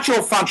the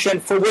natural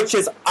function for which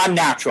is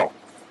unnatural.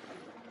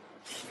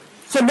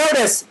 So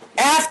notice,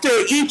 after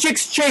each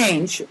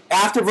exchange,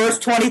 after verse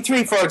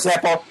 23, for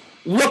example,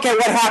 look at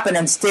what happened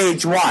in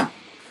stage 1.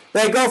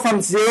 They go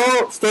from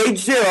stage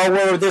 0,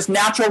 where there's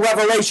natural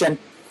revelation,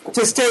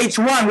 to stage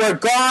 1, where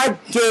God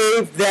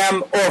gave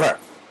them over.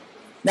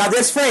 Now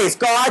this phrase,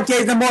 God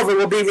gave them over,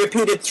 will be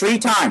repeated 3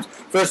 times.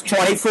 Verse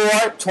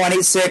 24,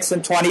 26,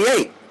 and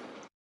 28.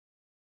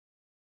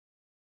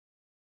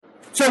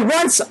 So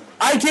once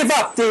I give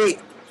up the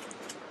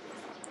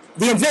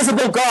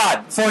invisible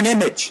God for an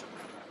image,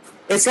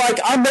 it's like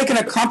I'm making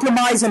a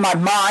compromise in my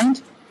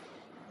mind,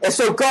 and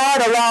so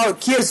God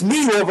gives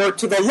me over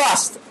to the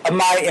lust of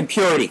my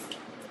impurity.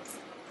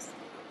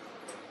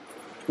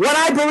 What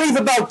I believe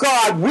about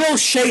God will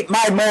shape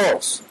my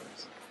morals.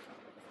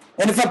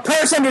 And if a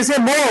person is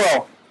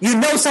immoral, you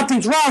know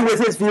something's wrong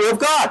with his view of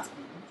God.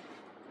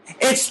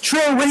 It's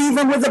true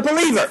even with a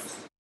believer.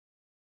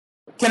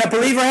 Can a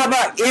believer have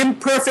an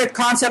imperfect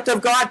concept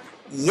of God?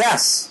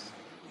 Yes.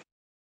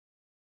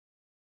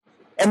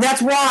 And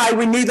that's why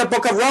we need the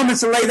book of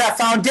Romans to lay that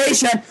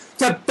foundation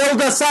to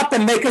build us up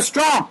and make us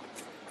strong.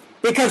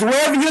 Because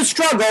wherever you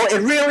struggle,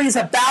 it really is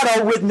a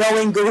battle with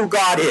knowing who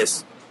God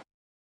is.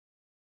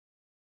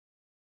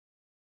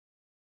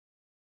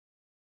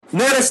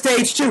 Notice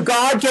stage 2.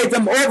 God gave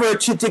them over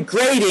to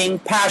degrading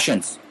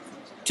passions.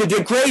 To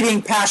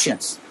degrading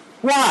passions.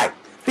 Why?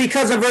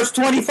 Because of verse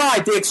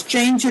 25, they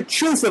exchanged the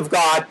truth of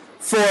God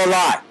for a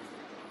lie.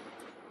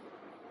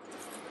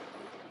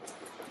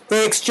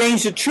 They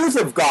exchanged the truth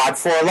of God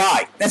for a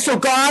lie. And so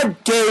God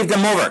gave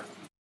them over.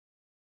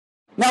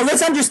 Now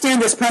let's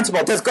understand this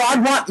principle. Does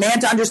God want man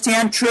to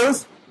understand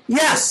truth?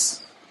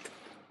 Yes.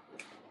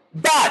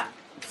 But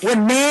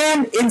when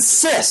man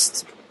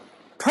insists,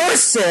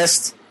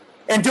 persists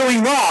in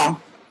doing wrong,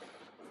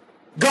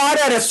 God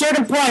at a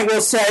certain point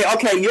will say,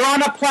 okay, you're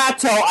on a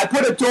plateau, I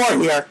put a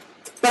door here,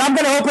 but I'm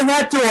going to open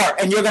that door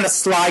and you're going to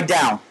slide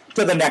down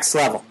to the next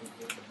level.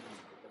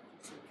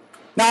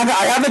 Now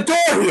I have a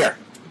door here.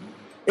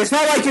 It's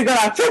not like you're going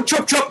to choop,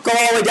 choop, choop, go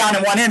all the way down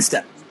in one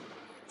instant.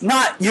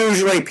 Not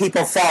usually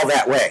people fall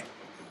that way.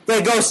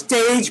 They go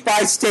stage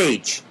by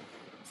stage.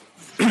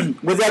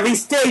 With every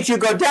stage you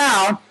go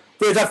down,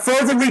 there's a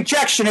further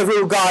rejection of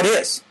who God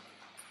is.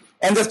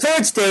 And the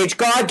third stage,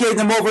 God gave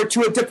them over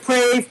to a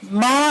depraved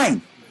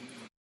mind.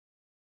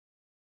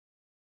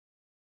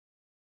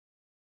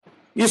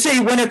 You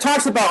see, when it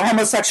talks about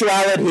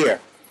homosexuality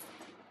here,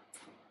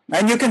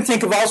 and you can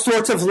think of all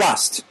sorts of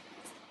lust,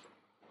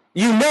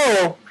 you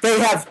know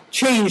they have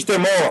changed their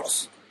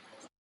morals.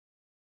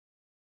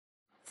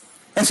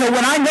 And so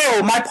when I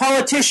know my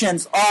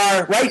politicians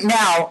are right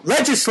now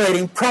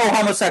legislating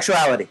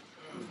pro-homosexuality,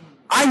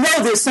 I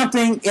know there's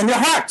something in their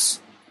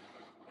hearts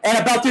and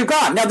about their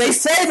God. Now they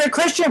say they're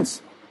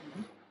Christians.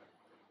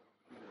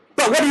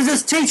 But what does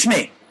this teach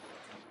me?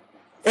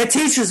 It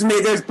teaches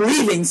me they're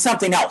believing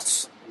something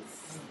else.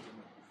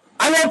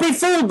 I won't be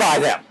fooled by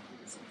them.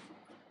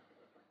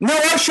 Nor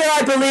should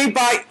I believe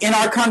in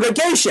our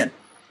congregation.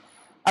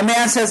 A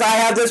man says, I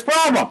have this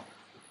problem.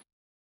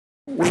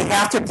 We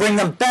have to bring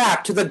them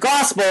back to the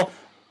gospel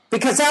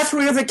because that's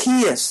where the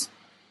key is.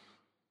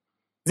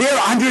 Their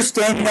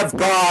understanding of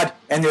God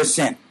and their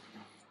sin.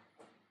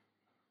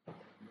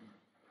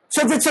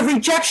 So it's a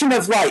rejection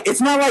of light.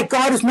 It's not like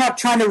God is not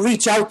trying to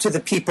reach out to the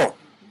people.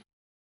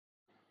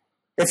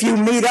 If you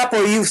meet up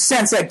or you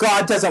sense that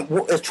God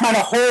is trying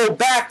to hold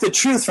back the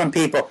truth from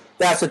people,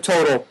 that's a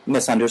total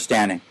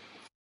misunderstanding.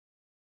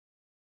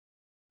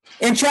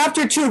 In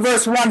chapter 2,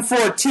 verse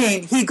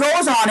 114, he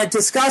goes on and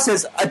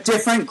discusses a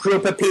different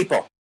group of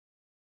people.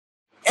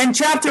 In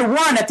chapter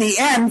 1, at the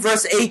end,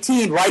 verse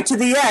 18, right to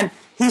the end,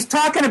 he's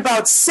talking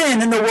about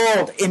sin in the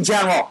world in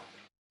general.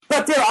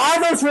 But there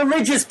are those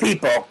religious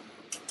people.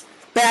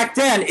 Back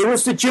then, it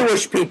was the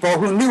Jewish people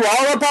who knew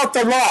all about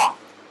the law.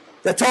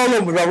 They told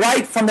them the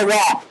right from the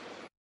wrong.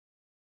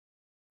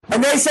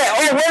 And they say,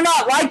 oh, we're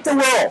not like the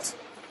world.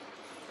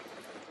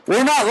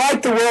 We're not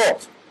like the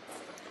world.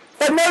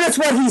 But notice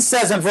what he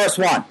says in verse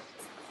 1.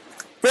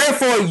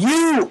 Therefore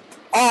you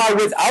are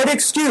without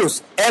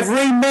excuse,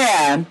 every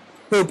man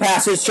who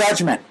passes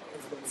judgment.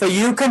 For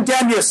you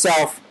condemn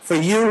yourself, for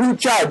you who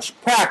judge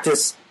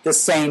practice the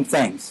same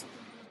things.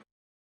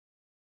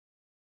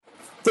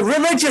 The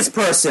religious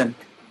person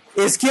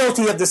is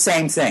guilty of the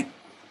same thing.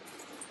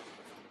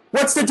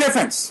 What's the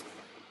difference?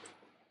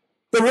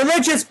 The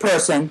religious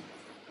person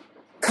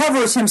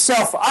covers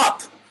himself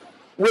up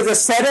with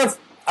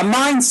a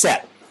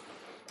mindset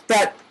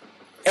that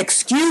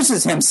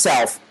excuses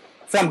himself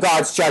from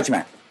God's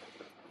judgment.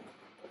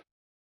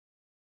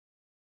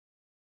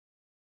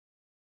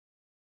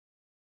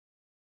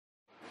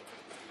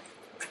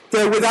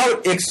 They're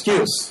without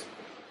excuse.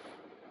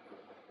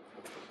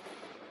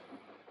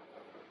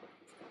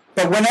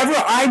 But whenever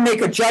I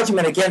make a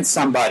judgment against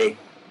somebody,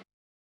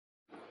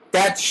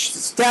 that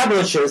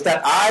establishes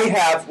that I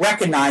have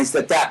recognized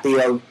that be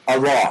a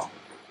law.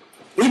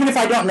 Even if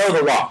I don't know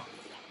the law.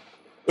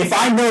 If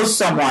I know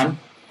someone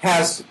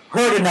has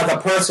hurt another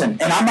person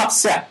and I'm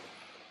upset,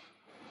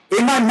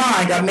 in my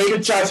mind I've made a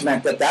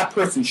judgment that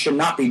person should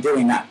not be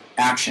doing that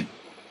action.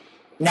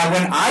 Now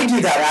when I do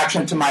that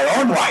action to my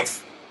own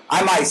wife,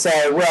 I might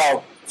say,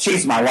 well,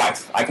 she's my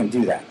wife, I can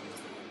do that.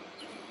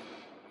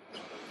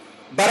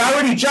 But I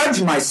already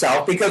judged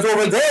myself because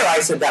over there I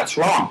said that's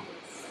wrong.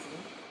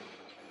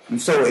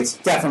 And so it's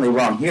definitely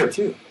wrong here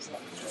too.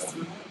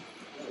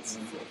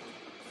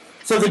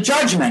 So the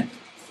judgment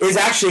is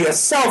actually a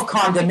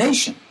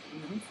self-condemnation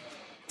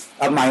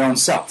of my own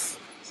self.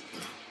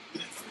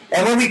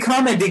 And when we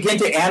come and begin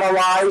to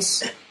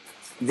analyze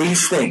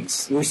these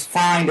things, we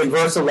find in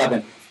verse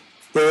 11,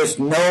 there is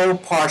no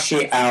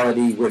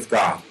partiality with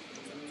God.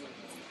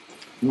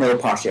 No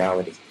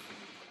partiality.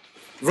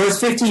 Verse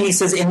 15, he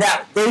says, in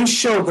that they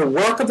show the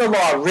work of the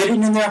law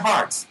written in their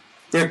hearts,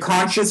 their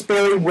conscience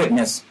bearing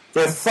witness,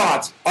 their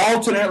thoughts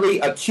alternately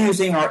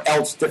accusing or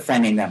else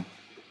defending them.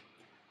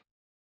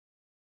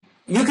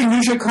 You can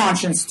use your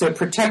conscience to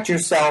protect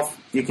yourself.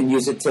 You can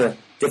use it to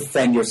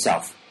defend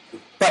yourself.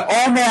 But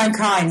all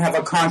mankind have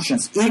a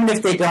conscience, even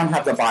if they don't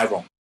have the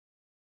Bible.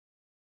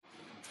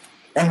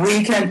 And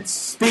we can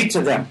speak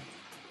to them.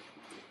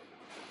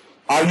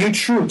 Are you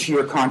true to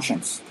your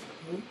conscience?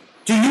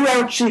 Do you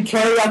actually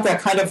carry out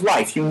that kind of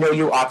life you know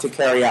you ought to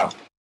carry out?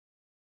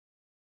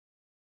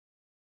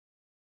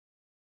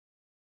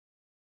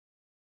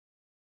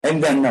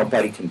 And then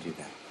nobody can do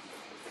that.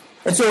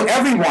 And so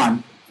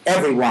everyone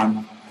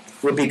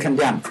will be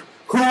condemned.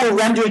 Who will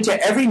render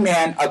to every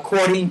man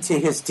according to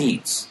his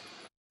deeds?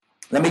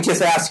 Let me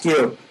just ask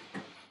you,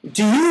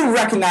 do you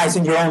recognize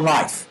in your own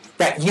life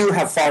that you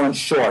have fallen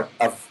short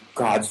of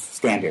God's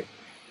standard?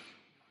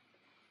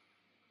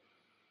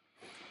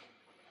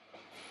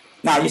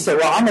 Now you say,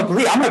 well,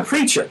 I'm a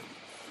preacher.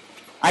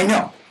 I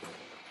know.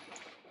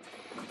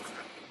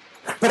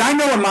 But I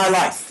know in my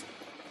life.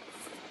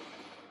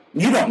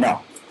 You don't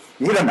know.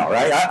 You don't know,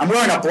 right? I'm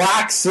wearing a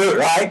black suit,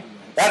 right?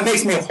 That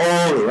makes me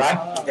holy,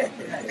 right?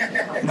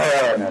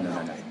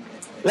 No.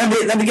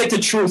 Let me get the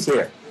truth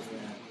here.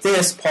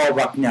 This Paul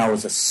Bucknell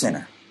is a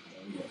sinner.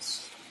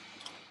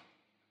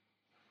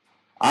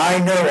 I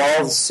know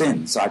all the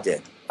sins I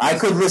did. I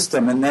could list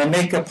them and then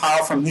make a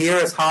pile from here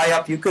as high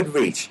up you could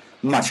reach,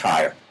 much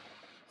higher.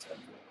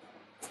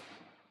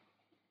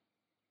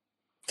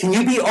 Can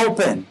you be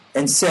open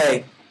and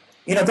say,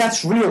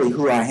 that's really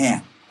who I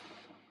am?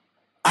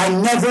 I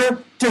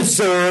never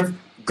deserve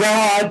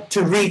God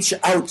to reach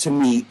out to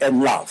me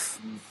in love.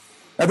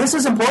 Now this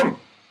is important.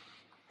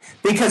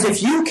 Because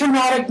if you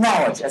cannot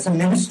acknowledge as a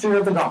minister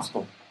of the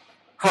gospel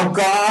how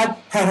God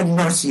had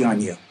mercy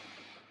on you,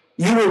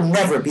 you will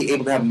never be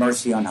able to have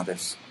mercy on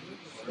others.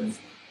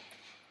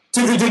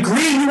 To the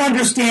degree you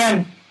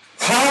understand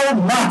how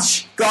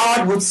much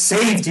God would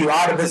save you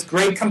out of his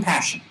great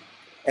compassion,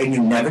 and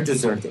you never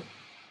deserved it,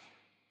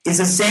 is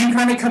the same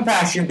kind of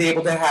compassion you'll be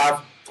able to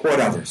have toward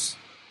others.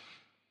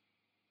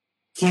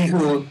 He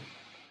who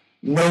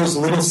knows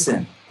little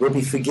sin will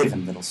be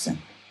forgiven little sin.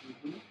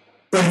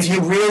 But if you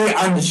really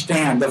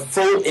understand the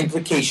full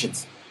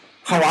implications,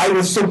 how I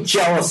was so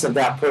jealous of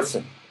that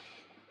person,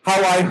 how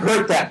I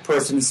hurt that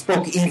person and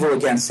spoke evil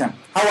against him,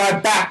 how I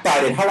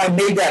backbited, how I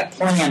made that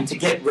plan to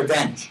get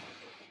revenge,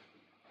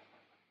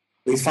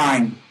 we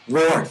find,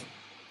 Lord,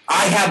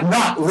 I have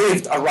not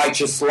lived a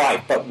righteous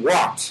life, but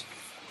walked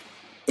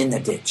in the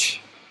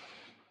ditch.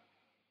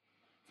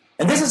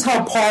 And this is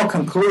how Paul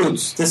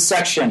concludes this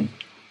section,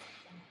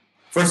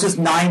 verses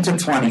 9 to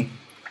 20.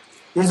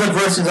 These are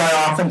verses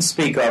I often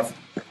speak of.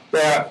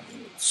 They're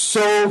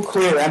so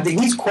clear. And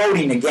he's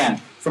quoting again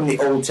from the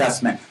Old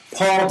Testament.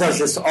 Paul does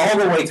this all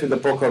the way through the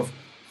book of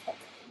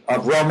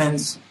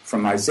Romans,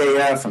 from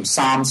Isaiah, from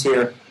Psalms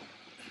here.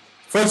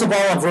 First of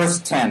all, in verse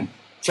 10,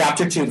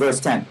 chapter 2, verse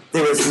 10,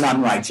 there is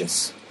none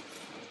righteous.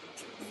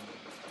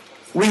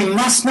 We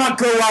must not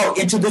go out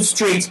into the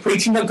streets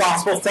preaching the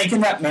gospel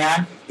thinking that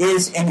man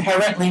is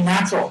inherently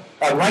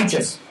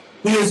righteous.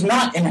 He is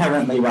not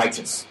inherently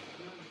righteous.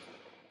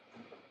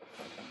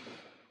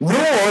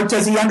 Nor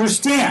does he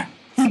understand.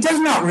 He does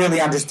not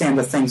really understand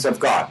the things of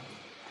God.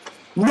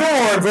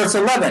 Nor, verse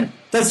 11,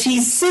 does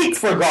he seek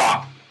for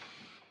God.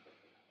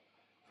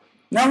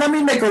 Now let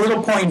me make a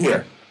little point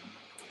here.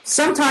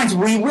 Sometimes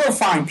we will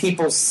find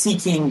people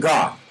seeking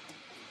God.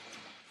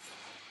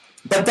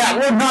 But that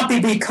will not be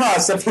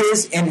because of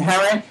his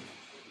inherent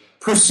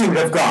pursuit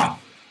of God.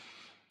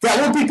 That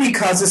will be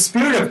because the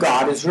Spirit of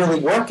God is really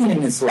working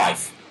in his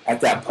life at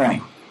that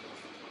point.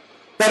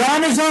 But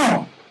on his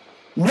own,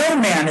 no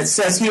man, it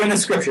says here in the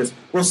Scriptures,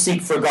 will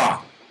seek for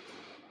God.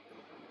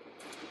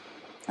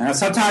 And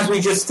sometimes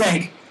we just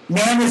think,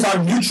 man is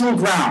on neutral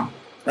ground,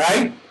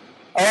 right?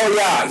 Oh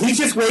yeah, he's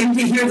just waiting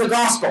to hear the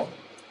gospel.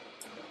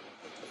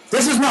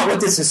 This is not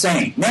what this is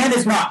saying. Man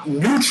is not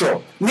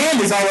neutral.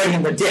 Man is already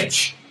in the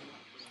ditch.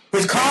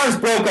 His car is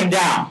broken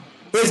down.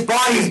 His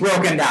body is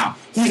broken down.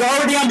 He's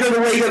already under the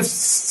weight of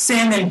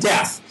sin and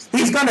death.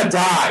 He's going to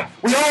die.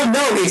 We all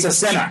know he's a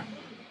sinner.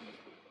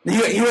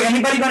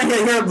 Anybody going to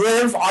here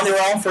live on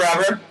their own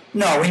forever?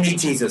 No, we need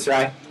Jesus,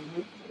 right?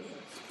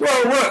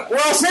 Well, we're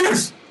all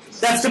sinners.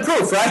 That's the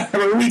proof, right?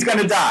 He's going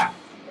to die.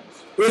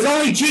 It was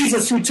only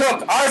Jesus who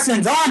took our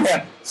sins on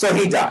him, so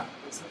he died.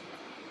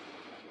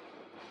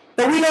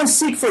 But we don't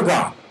seek for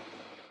God.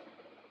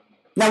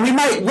 Now, we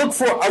might look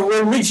for a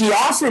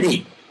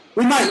religiosity.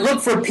 We might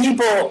look for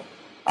people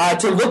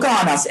to look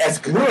on us as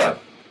good.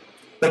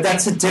 But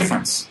that's the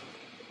difference.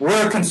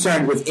 We're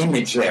concerned with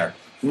image there,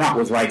 not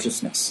with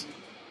righteousness.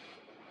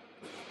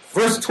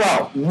 Verse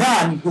 12,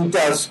 none who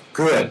does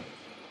good.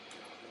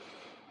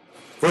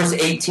 Verse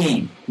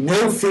 18,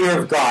 no fear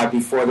of God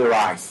before their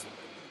eyes.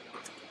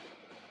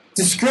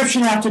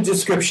 Description after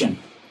description.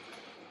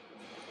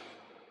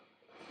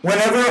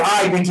 Whenever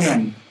I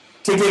begin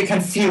to get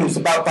confused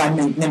about my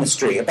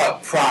ministry,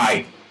 about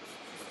pride,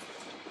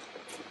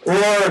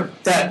 or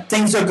that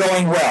things are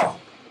going well,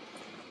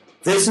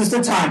 this is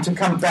the time to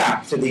come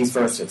back to these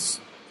verses,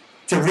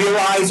 to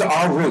realize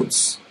our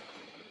roots.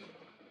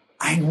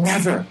 I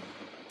never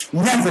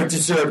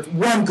deserved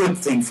one good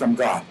thing from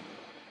God.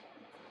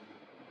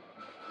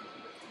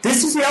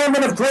 This is the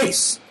element of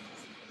grace.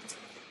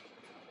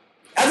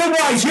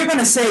 Otherwise, you're going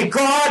to say,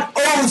 God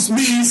owes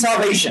me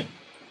salvation.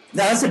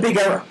 Now, that's a big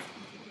error.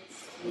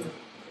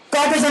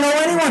 God doesn't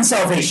owe anyone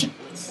salvation.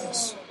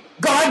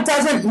 God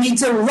doesn't need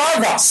to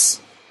love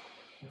us.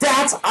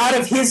 That's out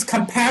of his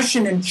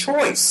compassion and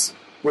choice,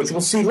 which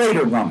we'll see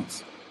later in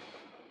Romans.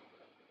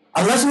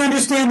 Unless we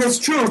understand this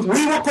truth,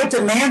 we will put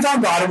demands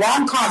on God, a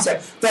wrong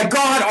concept, that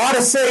God ought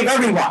to save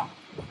everyone.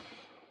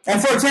 And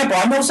for example,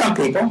 I know some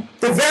people,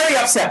 they're very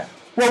upset.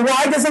 Well,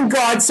 why doesn't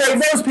God save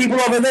those people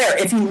over there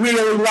if he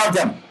really loved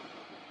them?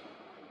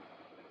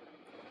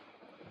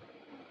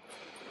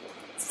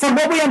 From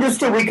what we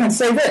understood, we can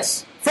say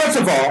this. First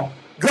of all,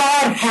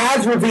 God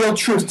has revealed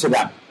truth to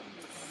them.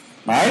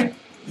 Right?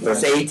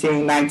 Verse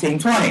 18, 19,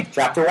 20,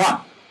 chapter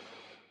 1.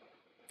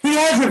 He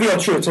has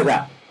revealed truth to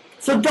them.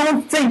 So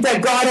don't think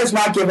that God has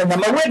not given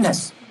them a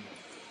witness.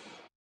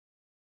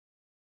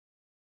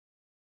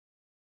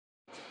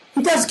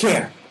 He does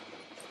care.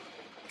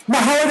 Now,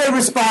 how are they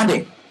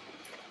responding?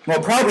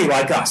 Well, probably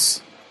like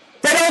us.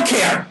 They don't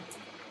care.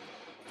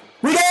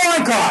 We don't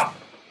want God.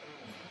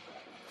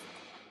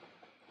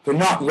 They're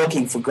not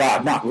looking for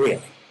God, not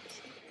really.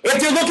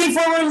 If they're looking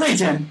for a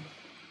religion,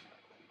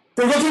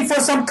 they're looking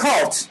for some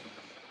cult,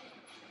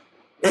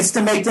 it's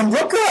to make them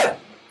look good.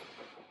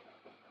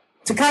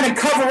 To kind of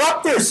cover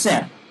up their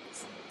sin.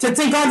 To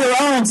think on their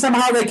own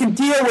somehow they can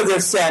deal with their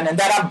sin and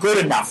that I'm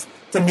good enough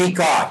to meet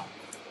God.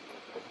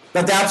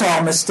 But that's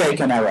all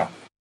mistaken error.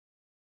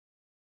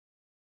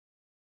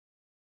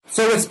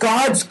 So it's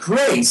God's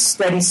grace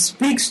that he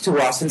speaks to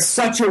us in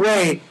such a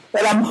way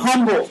that I'm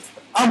humbled,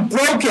 I'm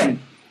broken,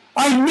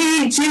 I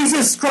need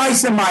Jesus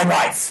Christ in my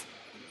life.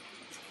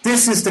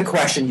 This is the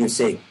question, you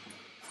see.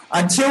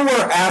 Until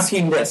we're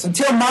asking this,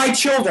 until my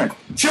children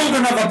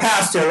of a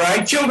pastor,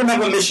 right? Children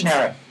of a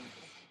missionary,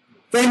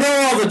 they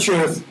know all the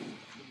truth.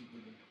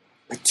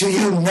 But do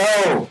you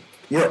know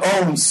your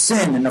own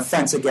sin and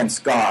offense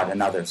against God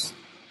and others?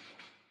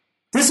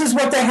 This is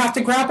what they have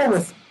to grapple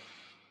with.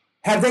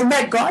 Have they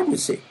met God, you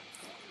see?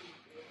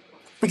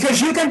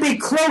 Because you can be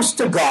close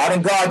to God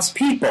and God's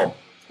people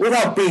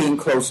without being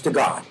close to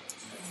God.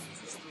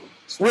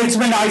 It's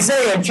when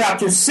Isaiah in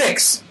chapter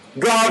 6,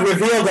 God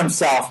revealed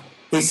himself.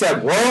 He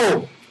said,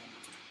 "Woe,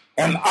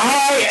 am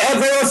I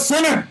ever a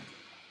sinner?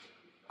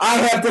 I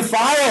have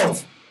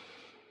defiled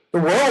the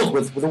world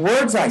with the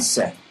words I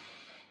said."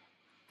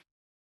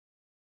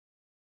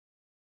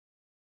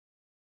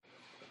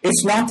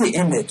 It's not the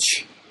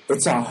image,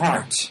 it's our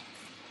heart.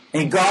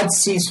 And God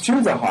sees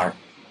through the heart.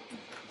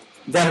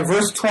 Then in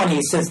verse 20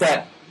 he says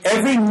that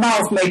every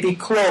mouth may be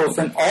closed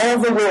and all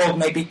the world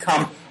may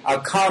become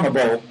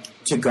accountable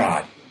to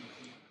God.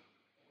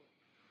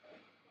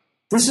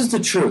 This is the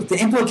truth. The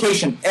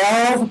implication,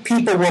 all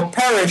people will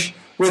perish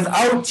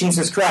without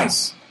Jesus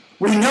Christ.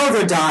 We know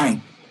they're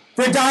dying.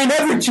 They're dying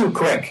ever too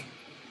quick.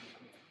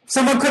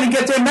 Someone couldn't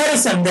get their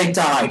medicine, they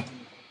died.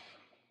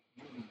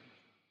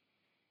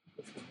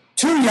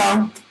 Too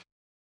young.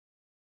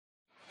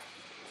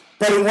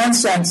 But in one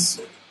sense,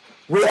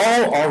 we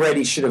all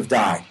already should have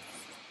died.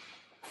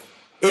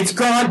 It's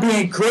God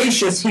being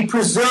gracious. He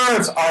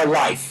preserves our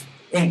life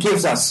and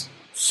gives us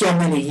so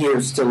many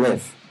years to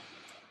live.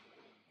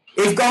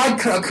 If God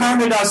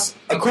counted us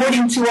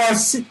according to our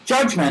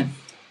judgment,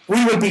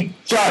 we would be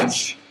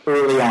judged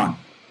early on.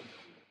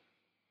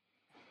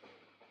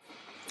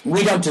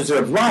 We don't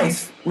deserve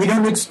life. We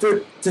don't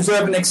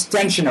deserve an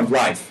extension of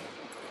life.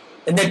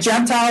 In the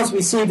Gentiles,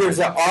 we see there's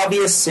an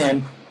obvious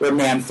sin where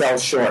man fell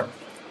short.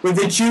 With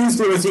the Jews,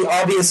 there was the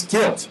obvious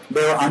guilt.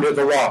 They were under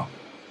the law.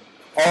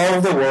 All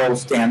the world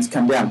stands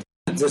condemned.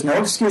 There's no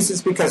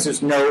excuses because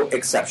there's no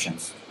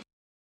exceptions.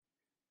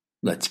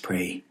 Let's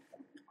pray.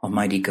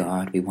 Almighty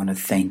God, we want to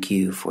thank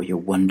you for your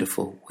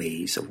wonderful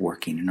ways of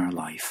working in our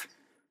life.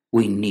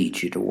 We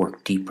need you to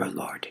work deeper,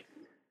 Lord,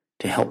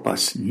 to help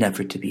us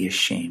never to be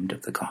ashamed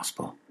of the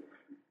gospel.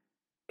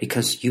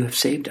 Because you have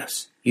saved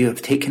us. You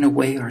have taken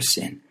away our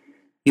sin.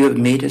 You have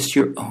made us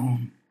your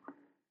own.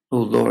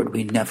 Oh Lord,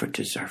 we never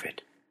deserve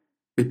it.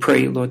 We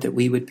pray, Lord, that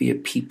we would be a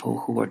people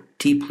who are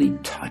deeply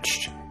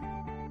touched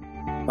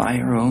by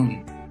our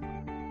own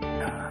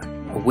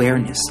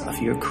awareness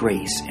of your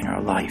grace in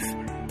our life,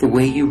 the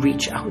way you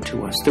reach out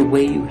to us, the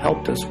way you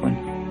helped us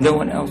when no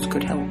one else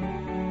could help.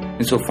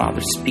 And so,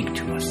 Father, speak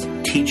to us,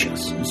 teach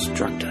us,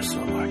 instruct us,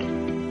 oh Lord,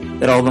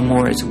 that all the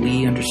more as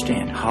we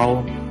understand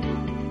how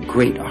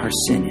great our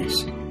sin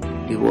is,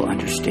 we will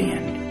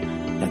understand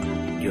that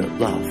your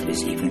love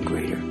is even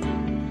greater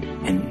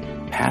and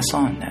pass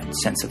on that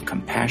sense of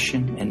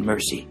compassion and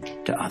mercy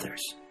to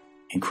others.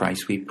 In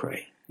Christ we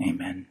pray.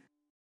 Amen.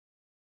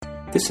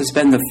 This has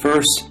been the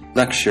first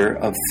lecture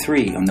of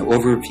 3 on the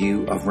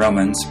overview of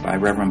Romans by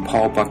Reverend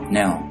Paul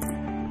Bucknell.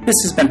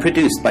 This has been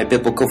produced by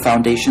Biblical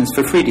Foundations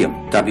for Freedom,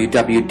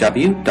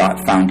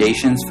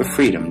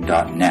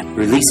 www.foundationsforfreedom.net,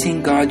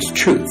 releasing God's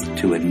truth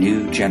to a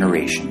new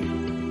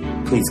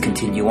generation. Please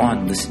continue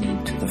on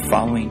listening to the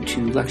following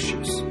 2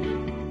 lectures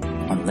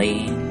on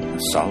laying a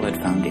solid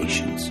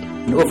foundations,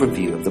 an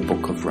overview of the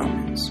book of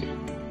Romans.